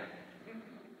know it.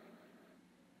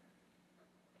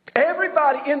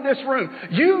 Everybody in this room,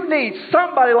 you need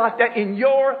somebody like that in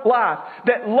your life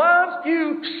that loves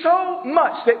you so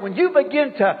much that when you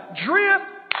begin to drift,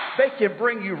 they can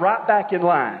bring you right back in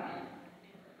line.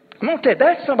 I'm going to tell you,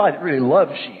 that's somebody that really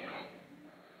loves you.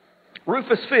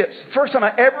 Rufus Phipps. First time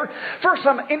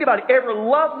anybody ever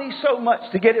loved me so much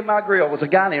to get in my grill was a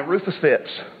guy named Rufus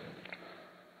Phipps.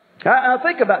 Now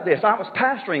think about this. I was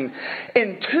pastoring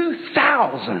in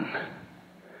 2000.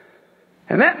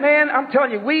 And that man, I'm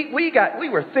telling you, we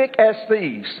were thick as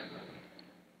thieves.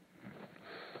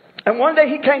 And one day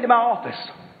he came to my office.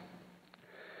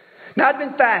 Now I'd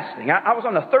been fasting. I was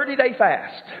on a 30-day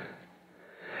fast.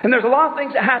 And there's a lot of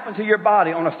things that happen to your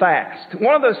body on a fast.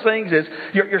 One of those things is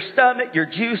your stomach, your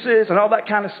juices, and all that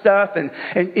kind of stuff. And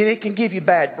it can give you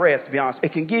bad breath, to be honest.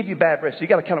 It can give you bad breath. So you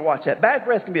got to kind of watch that. Bad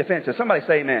breath can be offensive. Somebody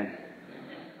say amen.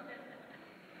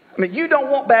 I mean, you don't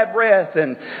want bad breath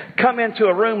and come into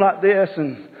a room like this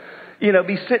and,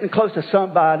 be sitting close to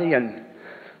somebody and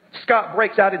Scott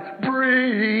breaks out and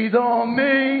breathe on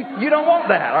me. You don't want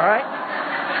that, all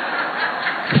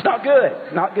right? It's not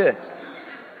good. Not good.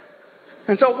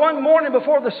 And so one morning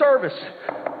before the service,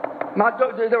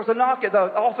 there was a knock at the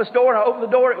office door, and I opened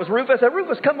the door. It was Rufus. I said,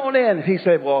 Rufus, come on in. And he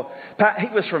said, well, Pat, he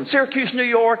was from Syracuse, New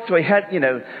York, so he had,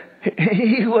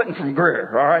 he wasn't from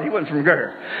Greer, all right? He wasn't from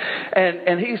Greer.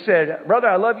 And he said, brother,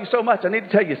 I love you so much. I need to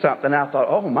tell you something. And I thought,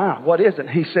 oh, my, what is it?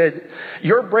 He said,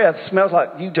 your breath smells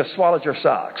like you just swallowed your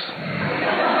socks.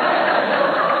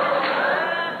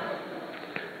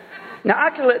 Now, I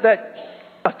could let that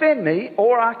offend me,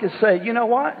 or I could say, you know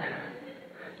what?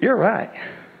 You're right.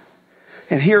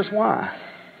 And here's why.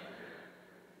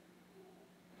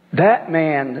 That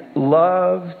man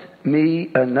loved me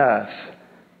enough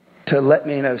to let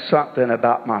me know something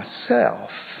about myself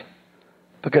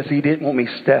because he didn't want me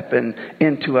stepping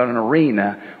into an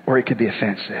arena where it could be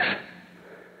offensive.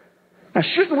 Now,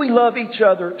 shouldn't we love each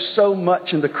other so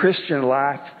much in the Christian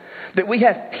life that we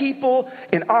have people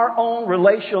in our own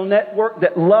relational network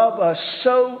that love us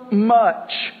so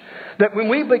much that when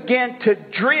we begin to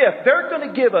drift, they're going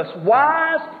to give us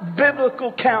wise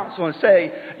biblical counsel and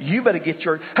say, you better get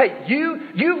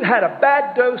you've had a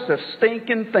bad dose of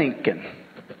stinking thinking.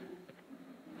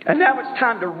 And now it's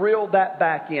time to reel that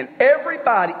back in.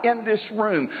 Everybody in this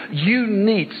room, you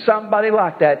need somebody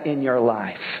like that in your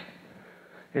life.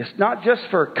 It's not just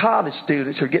for college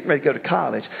students who are getting ready to go to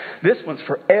college. This one's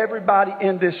for everybody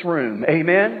in this room.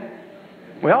 Amen?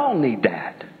 We all need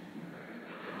that.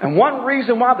 And one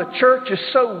reason why the church is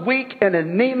so weak and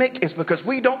anemic is because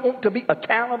we don't want to be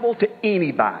accountable to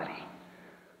anybody.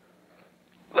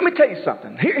 Let me tell you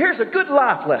something. Here's a good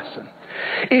life lesson.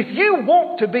 If you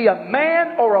want to be a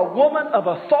man or a woman of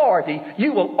authority,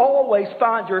 you will always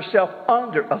find yourself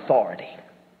under authority.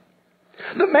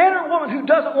 The man or woman who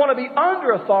doesn't want to be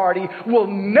under authority will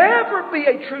never be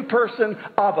a true person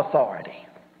of authority.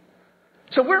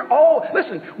 So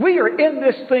we are in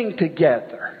this thing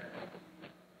together.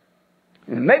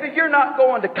 And maybe you're not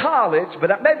going to college, but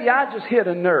maybe I just hit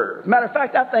a nerve. Matter of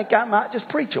fact, I think I might just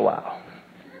preach a while.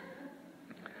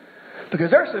 Because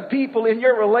there's some people in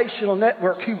your relational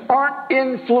network who aren't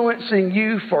influencing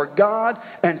you for God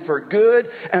and for good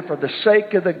and for the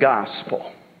sake of the gospel.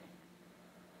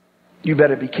 You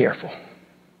better be careful.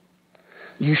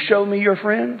 You show me your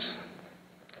friends,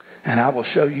 and I will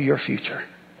show you your future.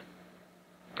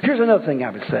 Here's another thing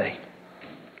I would say.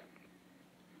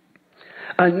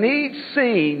 A need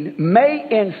seen may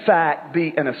in fact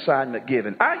be an assignment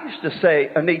given. I used to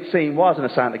say a need seen was an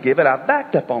assignment given. I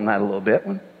backed up on that a little bit.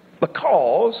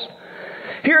 Because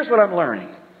here's what I'm learning.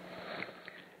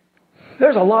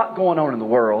 There's a lot going on in the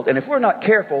world, and if we're not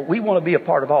careful, we want to be a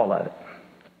part of all of it.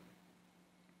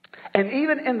 And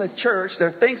even in the church,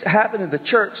 there are things that happen in the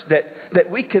church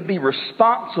that we could be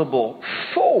responsible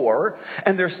for,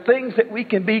 and there's things that we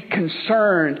can be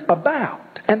concerned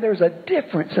about. And there's a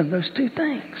difference in those two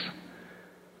things.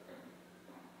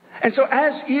 And so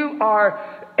as you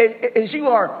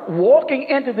are walking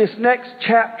into this next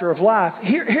chapter of life,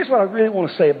 here's what I really want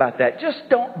to say about that. Just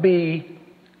don't be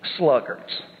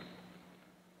sluggards.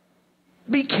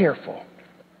 Be careful.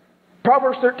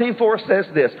 Proverbs 13:4 says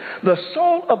this: the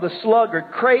soul of the sluggard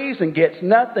craves and gets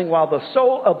nothing, while the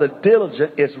soul of the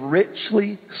diligent is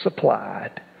richly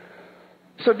supplied.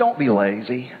 So don't be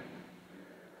lazy.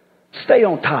 Stay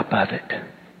on top of it.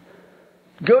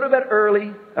 Go to bed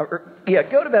early.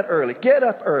 Go to bed early. Get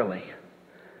up early.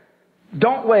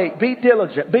 Don't wait. Be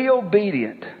diligent. Be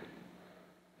obedient.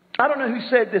 I don't know who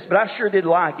said this, but I sure did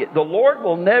like it. The Lord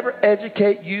will never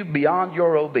educate you beyond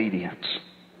your obedience.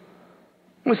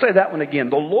 Let me say that one again.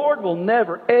 The Lord will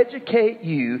never educate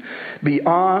you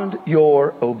beyond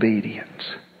your obedience.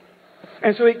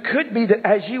 And so it could be that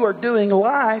as you are doing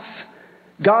life,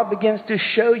 God begins to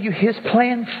show you His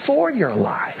plan for your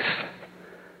life.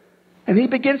 And He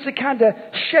begins to kind of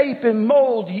shape and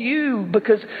mold you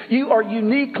because you are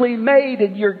uniquely made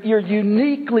and you're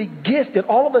uniquely gifted.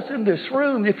 All of us in this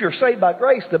room, if you're saved by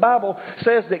grace, the Bible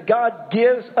says that God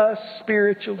gives us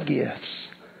spiritual gifts.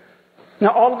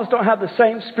 Now, all of us don't have the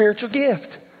same spiritual gift.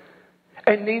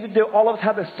 And neither do all of us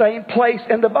have the same place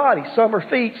in the body. Some are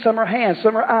feet, some are hands,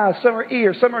 some are eyes, some are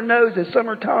ears, some are noses, some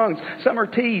are tongues, some are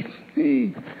teeth.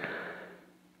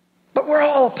 But we're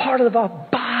all a part of a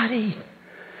body.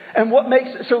 And what makes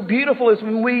it so beautiful is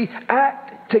when we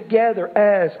act together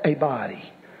as a body.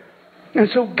 And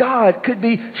so God could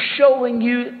be showing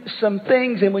you some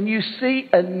things, and when you see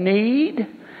a need,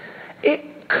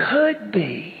 it could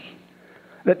be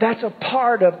that's a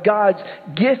part of God's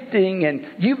gifting, and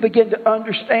you begin to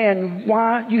understand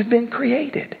why you've been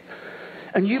created.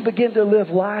 And you begin to live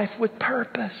life with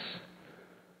purpose.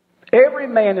 Every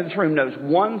man in this room knows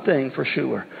one thing for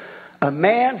sure. A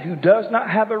man who does not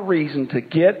have a reason to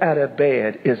get out of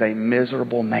bed is a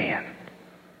miserable man.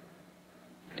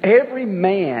 Every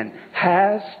man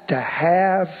has to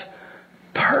have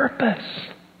purpose.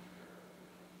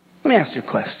 Let me ask you a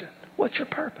question. What's your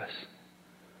purpose?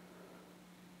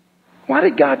 Why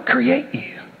did God create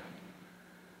you?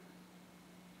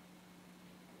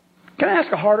 Can I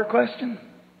ask a harder question?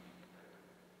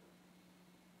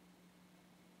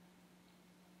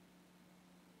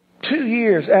 Two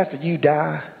years after you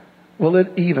die, will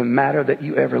it even matter that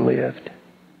you ever lived?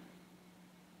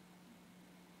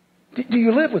 Do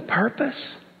you live with purpose?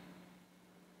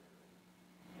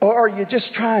 Or are you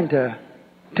just trying to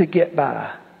get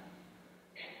by?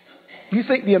 You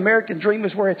think the American dream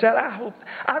is where it's at?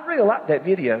 I really like that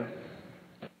video.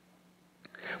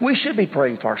 We should be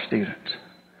praying for our students.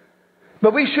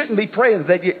 But we shouldn't be praying that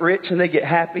they get rich and they get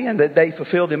happy and that they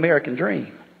fulfill the American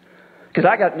dream. Because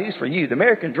I got news for you. The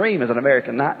American dream is an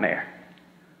American nightmare.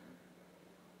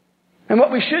 And what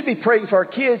we should be praying for our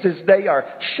kids is they are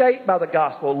shaped by the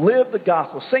gospel, live the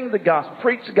gospel, sing the gospel,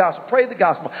 preach the gospel, pray the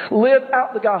gospel, live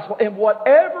out the gospel in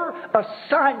whatever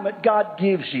assignment God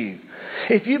gives you.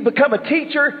 If you become a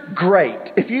teacher, great.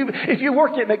 If you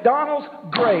work at McDonald's,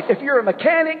 great. If you're a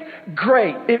mechanic,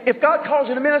 great. If God calls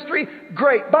you to ministry,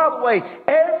 great. By the way,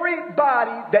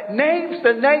 everybody that names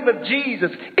the name of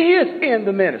Jesus is in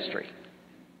the ministry.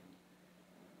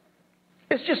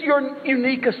 It's just your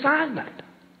unique assignment.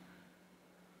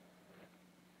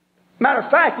 Matter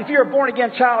of fact, if you're a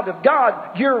born-again child of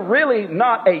God, you're really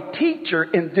not a teacher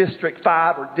in District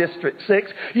 5 or District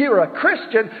 6. You're a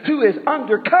Christian who is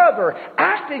undercover,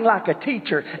 acting like a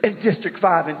teacher in District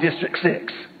 5 and District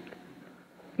 6.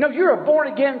 No, you're a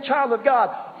born-again child of God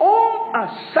on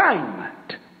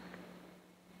assignment.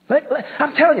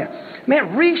 I'm telling you,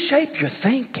 man, reshape your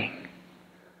thinking.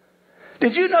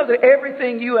 Did you know that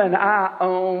everything you and I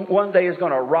own one day is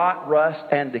going to rot, rust,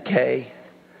 and decay?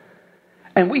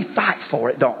 And we fight for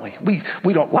it, don't we?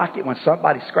 We don't like it when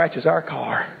somebody scratches our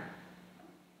car.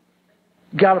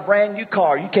 Got a brand new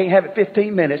car. You can't have it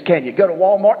 15 minutes, can you? Go to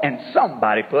Walmart and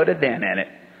somebody put a dent in it.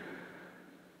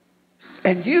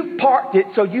 And you parked it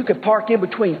so you could park in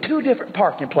between two different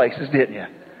parking places, didn't you?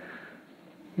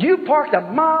 You parked a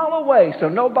mile away so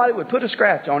nobody would put a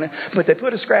scratch on it, but they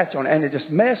put a scratch on it and it just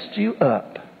messed you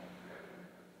up.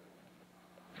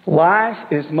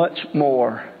 Life is much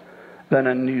more than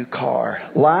a new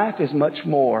car. Life is much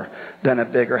more than a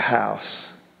bigger house.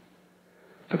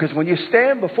 Because when you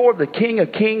stand before the King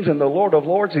of Kings and the Lord of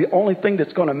Lords, the only thing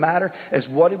that's going to matter is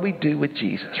what did we do with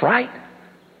Jesus, right?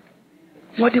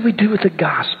 What did we do with the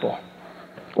gospel?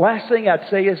 Last thing I'd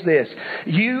say is this.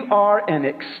 You are an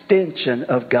extension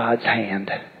of God's hand.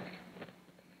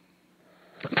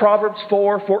 Proverbs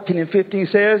 4:14 and 15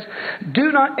 says,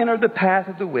 do not enter the path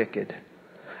of the wicked,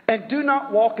 and do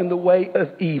not walk in the way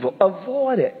of evil.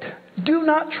 Avoid it. Do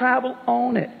not travel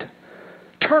on it.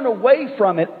 Turn away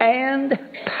from it and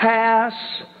pass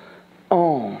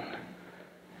on.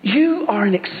 You are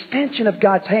an extension of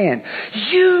God's hand.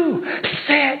 You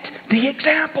set the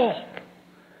example.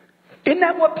 Isn't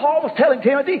that what Paul was telling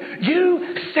Timothy?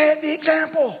 You set the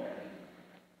example.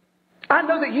 I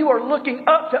know that you are looking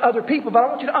up to other people, but I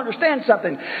want you to understand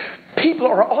something. People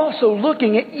are also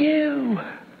looking at you.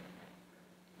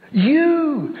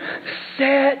 You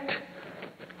set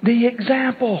the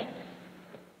example.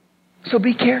 So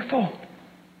be careful.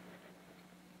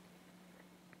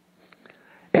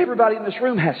 Everybody in this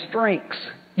room has strengths.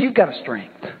 You've got a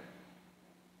strength.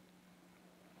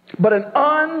 But an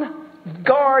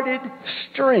unguarded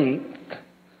strength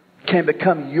can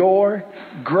become your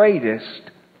greatest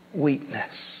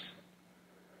weakness.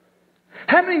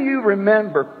 How many of you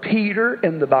remember Peter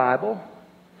in the Bible?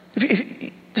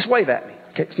 Just wave at me.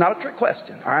 Okay, it's not a trick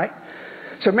question, all right?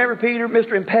 So remember Peter,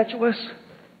 Mr. Impetuous?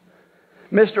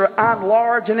 Mr. I'm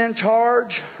large and in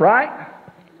charge, right?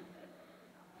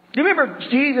 Do you remember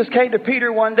Jesus came to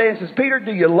Peter one day and says, Peter,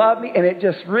 do you love me? And it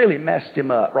just really messed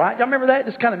him up, right? Y'all remember that? It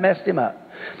just kind of messed him up.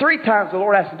 3 times the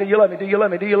Lord asked him, do you love me? Do you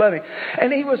love me? Do you love me?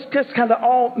 And he was just kind of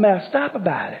all messed up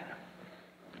about it.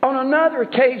 On another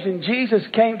occasion, Jesus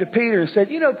came to Peter and said,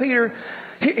 you know, Peter,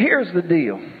 here's the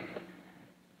deal.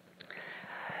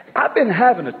 I've been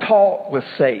having a talk with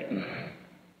Satan.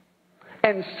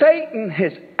 And Satan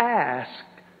has asked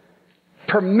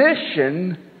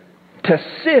permission to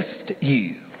sift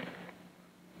you.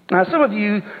 Now, some of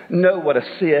you know what a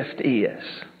sift is.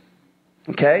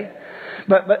 Okay?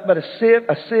 But a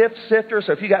sifter,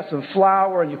 so if you got some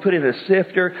flour and you put it in a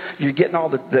sifter, you're getting all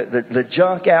the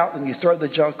junk out and you throw the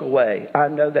junk away. I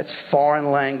know that's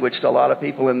foreign language to a lot of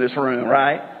people in this room,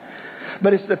 right?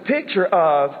 But it's the picture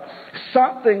of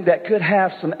something that could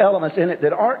have some elements in it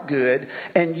that aren't good,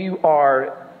 and you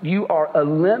are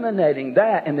eliminating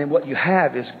that, and then what you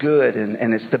have is good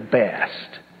and it's the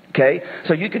best. Okay?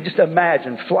 So you could just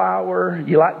imagine flour,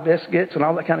 you like biscuits and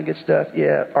all that kind of good stuff.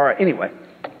 Yeah. All right. Anyway.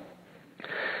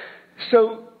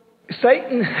 So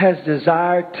Satan has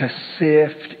desired to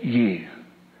sift you.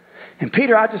 And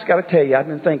Peter, I just got to tell you, I've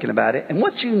been thinking about it. And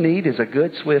what you need is a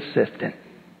good swift sifting.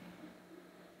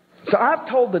 So I've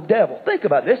told the devil, think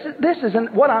about it. This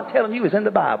isn't what I'm telling you is in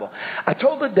the Bible. I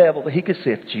told the devil that he could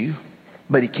sift you,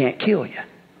 but he can't kill you.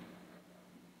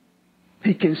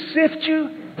 He can sift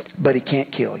you, but he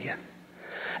can't kill you.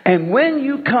 And when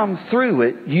you come through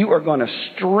it, you are going to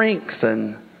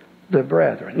strengthen the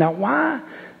brethren. Now, why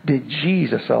did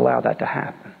Jesus allow that to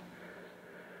happen?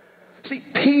 See,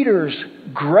 Peter's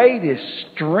greatest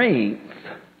strength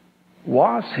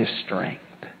was his strength.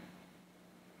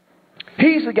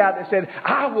 He's the guy that said,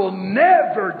 I will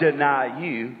never deny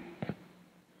you.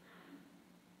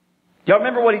 Y'all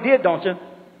remember what he did, don't you?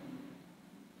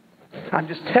 I'm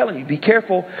just telling you, be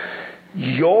careful.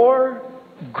 Your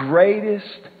greatest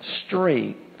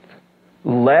strength,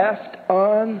 left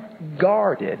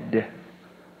unguarded,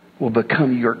 will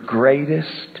become your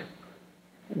greatest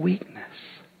weakness.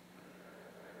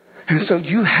 And so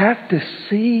you have to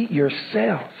see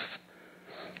yourself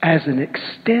as an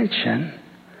extension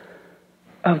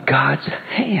of God's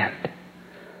hand.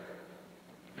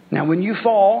 Now, when you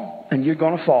fall, and you're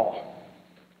going to fall,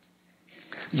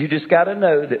 You just got to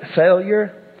know that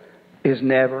failure is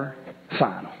never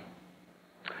final.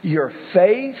 Your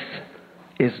faith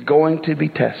is going to be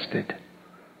tested.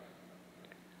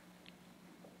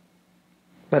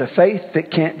 But a faith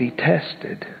that can't be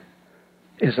tested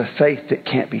is a faith that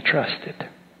can't be trusted.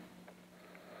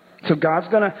 So God's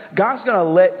gonna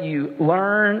let you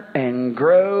learn and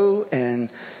grow, and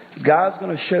God's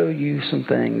gonna show you some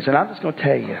things. And I'm just gonna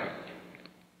tell you,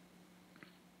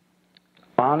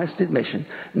 honest admission,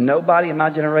 nobody in my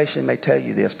generation may tell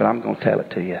you this, but I'm gonna tell it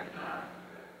to you.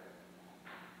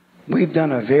 We've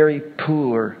done a very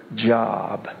poor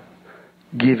job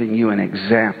giving you an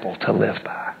example to live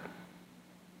by.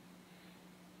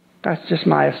 That's just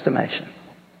my estimation.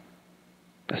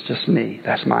 That's just me.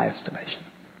 That's my estimation.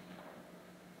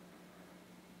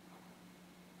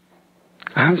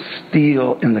 I'm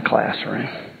still in the classroom.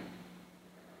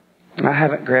 I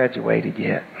haven't graduated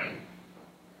yet.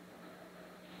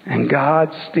 And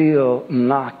God's still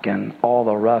knocking all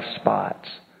the rough spots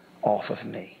off of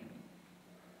me.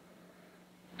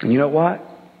 And you know what?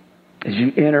 As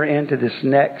you enter into this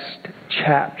next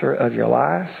chapter of your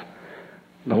life,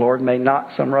 the Lord may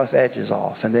knock some rough edges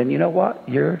off. And then you know what?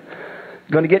 You're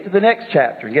going to get to the next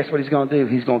chapter. And guess what He's going to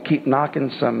do? He's going to keep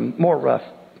knocking some more rough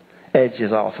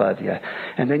edges off of you.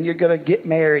 And then you're going to get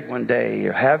married one day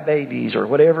or have babies or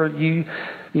whatever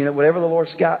whatever the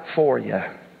Lord's got for you.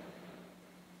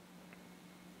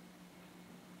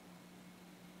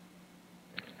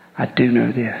 I do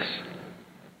know this.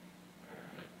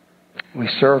 We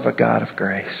serve a God of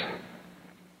grace.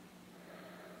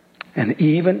 And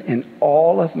even in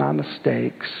all of my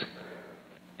mistakes,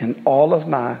 in all of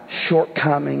my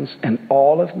shortcomings, and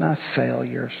all of my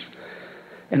failures,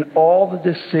 and all the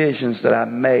decisions that I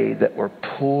made that were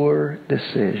poor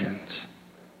decisions,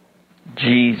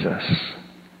 Jesus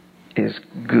is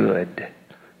good,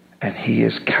 and He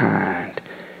is kind,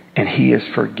 and He is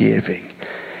forgiving,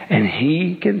 and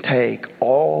He can take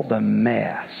all the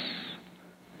mess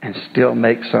and still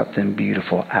make something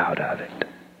beautiful out of it.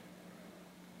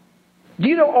 Do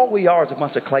you know all we are is a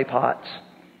bunch of clay pots?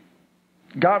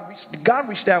 God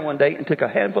reached down one day and took a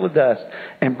handful of dust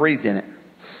and breathed in it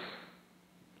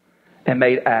and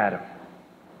made Adam.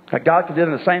 Now God could do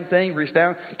the same thing, reached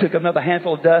down, took another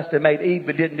handful of dust and made Eve,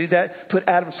 but didn't do that. Put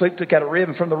Adam to sleep, took out a rib,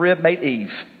 and from the rib made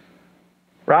Eve.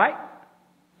 Right?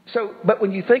 So, but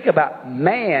when you think about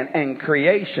man and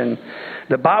creation,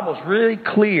 the Bible's really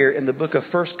clear in the book of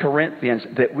 1 Corinthians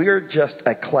that we're just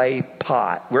a clay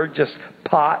pot. We're just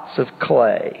pots of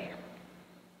clay.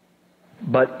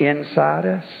 But inside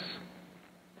us,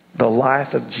 the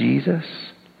life of Jesus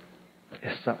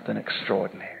is something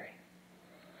extraordinary.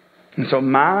 And so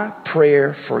my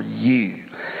prayer for you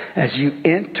as you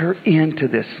enter into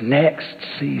this next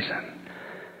season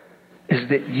is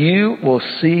that you will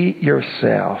see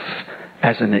yourself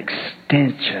as an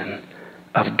extension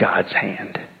of God's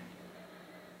hand.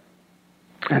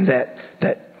 And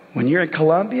that when you're in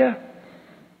Columbia,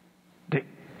 that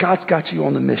God's got you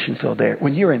on the mission field there.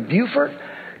 When you're in Beaufort,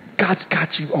 God's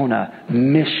got you on a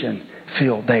mission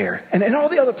field there. And in all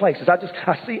the other places,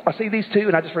 I see these two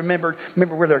and I just remember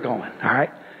where they're going. All right?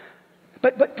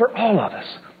 But for all of us,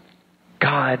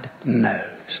 God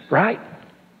knows, right?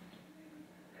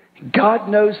 God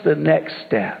knows the next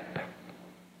step.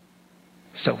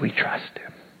 So we trust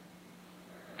Him.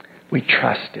 We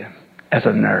trust Him as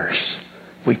a nurse.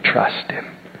 We trust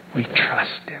Him. We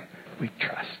trust Him. We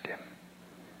trust Him.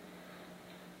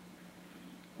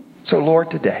 So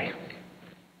Lord, today,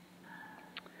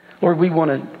 Lord, we want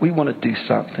to do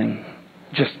something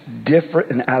just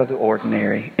different and out of the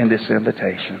ordinary in this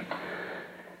invitation.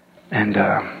 And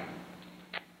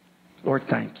Lord,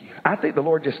 thank you. I think the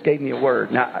Lord just gave me a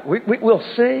word. Now, we'll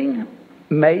sing,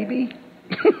 maybe.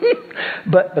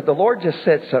 but the Lord just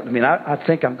said something to me. And I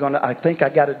think I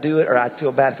got to do it, or I'd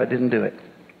feel bad if I didn't do it.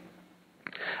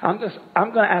 I'm going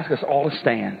to ask us all to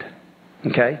stand.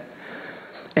 Okay?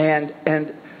 And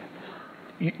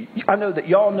I know that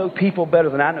y'all know people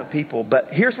better than I know people, but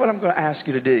here's what I'm going to ask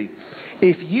you to do.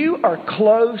 If you are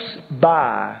close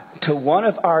by to one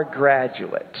of our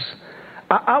graduates,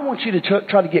 I want you to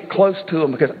try to get close to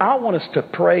them, because I want us to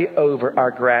pray over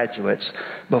our graduates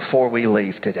before we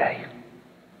leave today.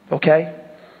 Okay?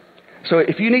 So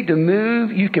if you need to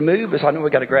move, you can move. Because I know we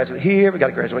got a graduate here, we got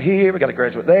a graduate here, we got a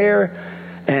graduate there,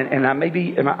 and I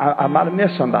might have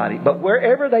missed somebody. But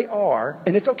wherever they are,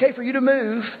 and it's okay for you to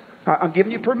move. I'm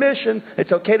giving you permission.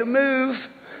 It's okay to move.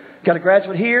 Got a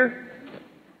graduate here.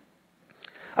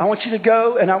 I want you to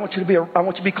go, and I want you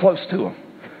to be close to them.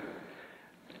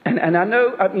 And I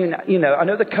know, I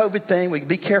know the COVID thing, we can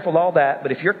be careful, all that,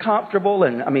 but if you're comfortable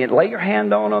and, lay your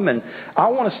hand on them, and I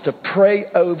want us to pray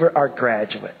over our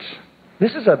graduates.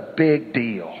 This is a big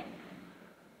deal.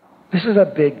 This is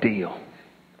a big deal.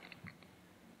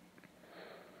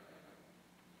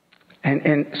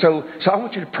 And so I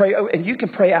want you to pray, and you can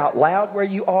pray out loud where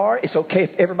you are. It's okay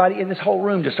if everybody in this whole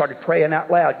room just started praying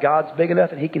out loud. God's big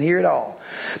enough and He can hear it all.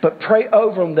 But pray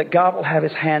over them that God will have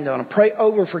His hand on them. Pray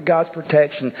over for God's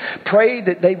protection. Pray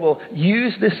that they will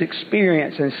use this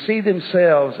experience and see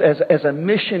themselves as a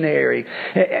missionary.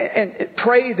 And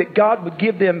pray that God would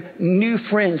give them new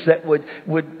friends that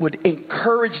would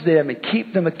encourage them and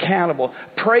keep them accountable.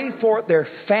 Pray for their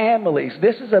families.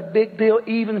 This is a big deal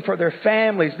even for their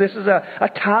families. This is a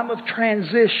time of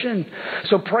transition.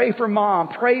 So pray for mom,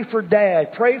 pray for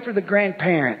dad, pray for the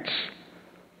grandparents.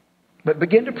 But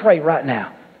begin to pray right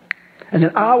now. And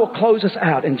then I will close us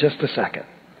out in just a second.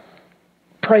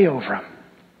 Pray over them.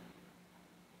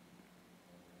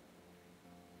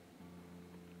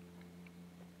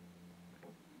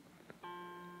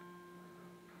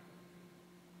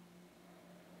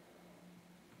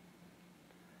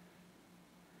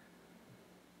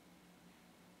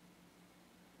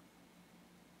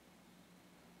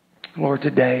 Lord,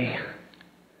 today,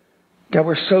 God,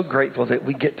 we're so grateful that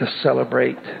we get to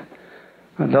celebrate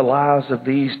the lives of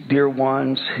these dear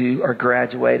ones who are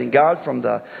graduating. God, from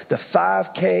the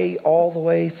 5K all the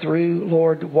way through,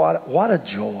 Lord, what a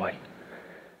joy.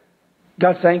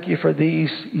 God, thank you for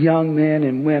these young men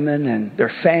and women and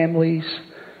their families.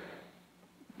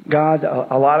 God,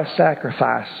 a lot of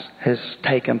sacrifice has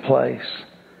taken place.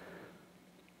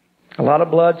 A lot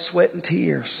of blood, sweat, and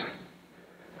tears.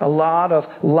 A lot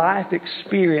of life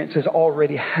experience has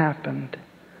already happened.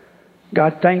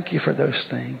 God, thank you for those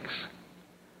things.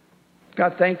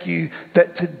 God, thank you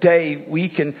that today we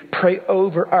can pray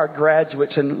over our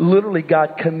graduates and literally,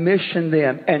 God, commission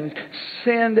them and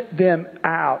send them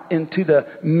out into the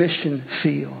mission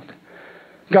field.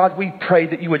 God, we pray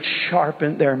that you would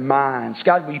sharpen their minds.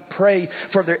 God, we pray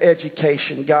for their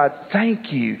education. God,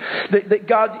 thank you that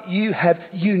God, you have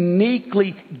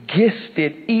uniquely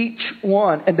gifted each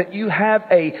one and that you have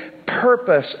a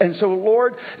purpose. And so,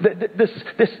 Lord,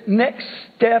 this next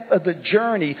step of the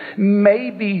journey may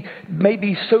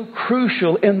be so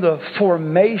crucial in the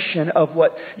formation of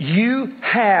what you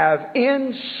have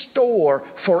in store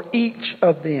for each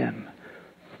of them.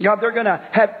 God, they're going to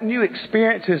have new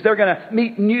experiences. They're going to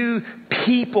meet new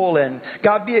people and,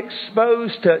 God, be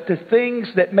exposed to things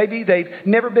that maybe they've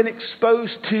never been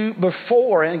exposed to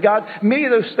before. And, God, many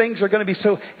of those things are going to be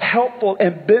so helpful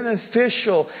and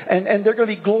beneficial and they're going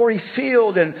to be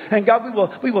glory-filled. And, God,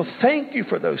 we will thank you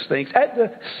for those things. At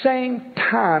the same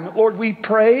time, Lord, we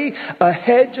pray a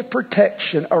hedge of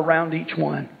protection around each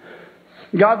one.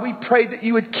 God, we pray that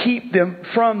you would keep them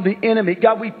from the enemy.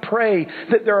 God, we pray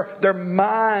that their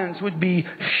minds would be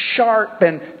sharp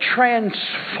and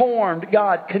transformed,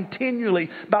 God, continually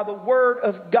by the Word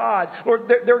of God.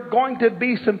 Lord, there are going to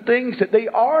be some things that they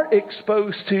are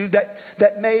exposed to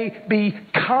that may be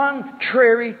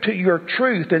contrary to your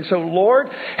truth. And so, Lord,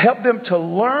 help them to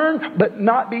learn but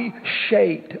not be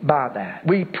shaped by that.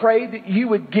 We pray that you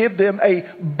would give them a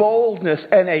boldness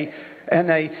and a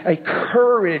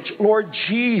courage, Lord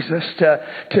Jesus,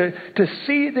 to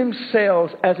see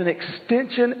themselves as an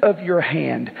extension of your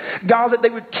hand. God, that they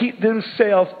would keep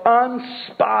themselves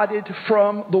unspotted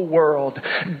from the world.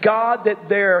 God, that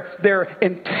their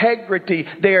integrity,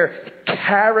 their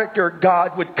character,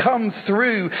 God, would come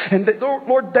through and that,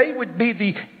 Lord, they would be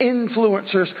the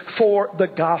influencers for the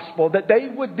gospel, that they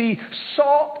would be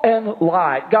salt and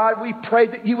light. God, we pray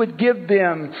that you would give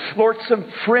them, Lord, some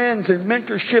friends and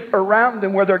mentorship around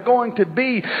them where they're going to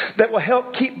be that will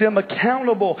help keep them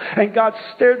accountable and, God,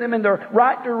 steer them in the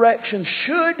right direction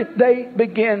should they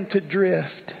begin to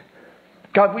drift.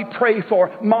 God, we pray for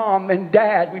mom and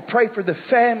dad. We pray for the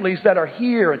families that are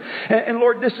here. And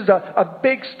Lord, this is a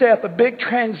big step, a big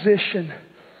transition.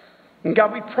 And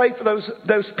God, we pray for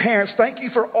those parents. Thank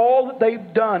you for all that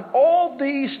they've done, all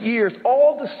these years,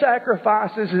 all the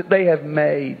sacrifices that they have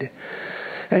made.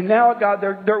 And now, God,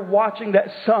 they're watching that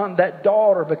son, that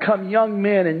daughter become young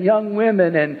men and young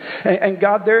women. And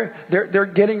God,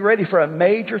 they're getting ready for a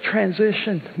major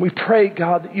transition. We pray,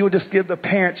 God, that you would just give the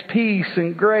parents peace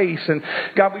and grace. And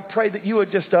God, we pray that you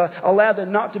would just allow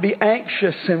them not to be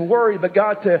anxious and worried, but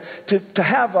God, to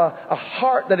have a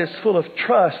heart that is full of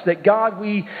trust. That God,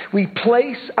 we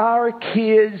place our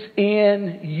kids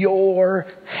in your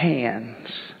hands.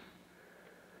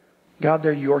 God,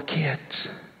 they're your kids.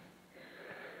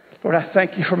 Lord, I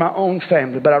thank you for my own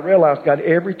family, but I realize, God,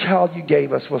 every child you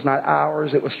gave us was not ours,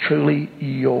 it was truly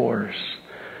yours.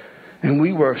 And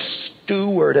we were a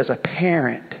steward as a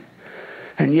parent.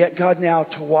 And yet, God, now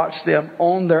to watch them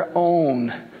on their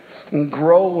own and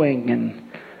growing.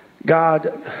 And God,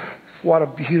 what a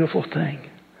beautiful thing.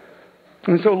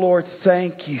 And so, Lord,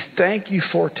 thank you. Thank you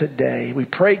for today. We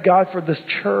pray, God, for this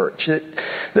church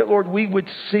that Lord, we would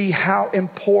see how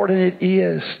important it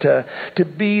is to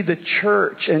be the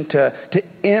church and to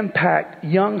impact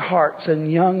young hearts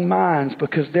and young minds,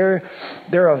 because they're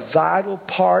a vital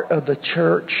part of the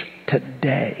church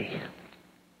today.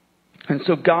 And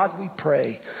so, God, we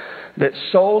pray that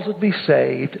souls would be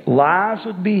saved, lives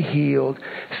would be healed,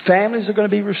 families are going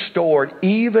to be restored,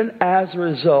 even as a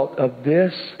result of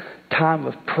this time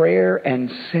of prayer and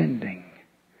sending.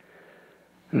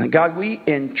 And then, God, we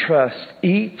entrust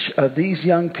each of these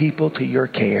young people to your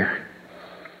care.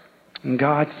 And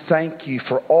God, thank you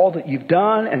for all that you've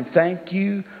done, and thank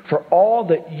you for all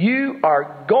that you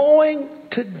are going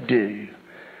to do.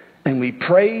 And we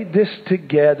pray this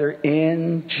together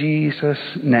in Jesus'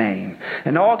 name.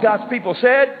 And all God's people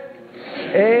said,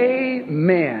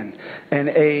 amen and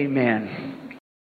amen.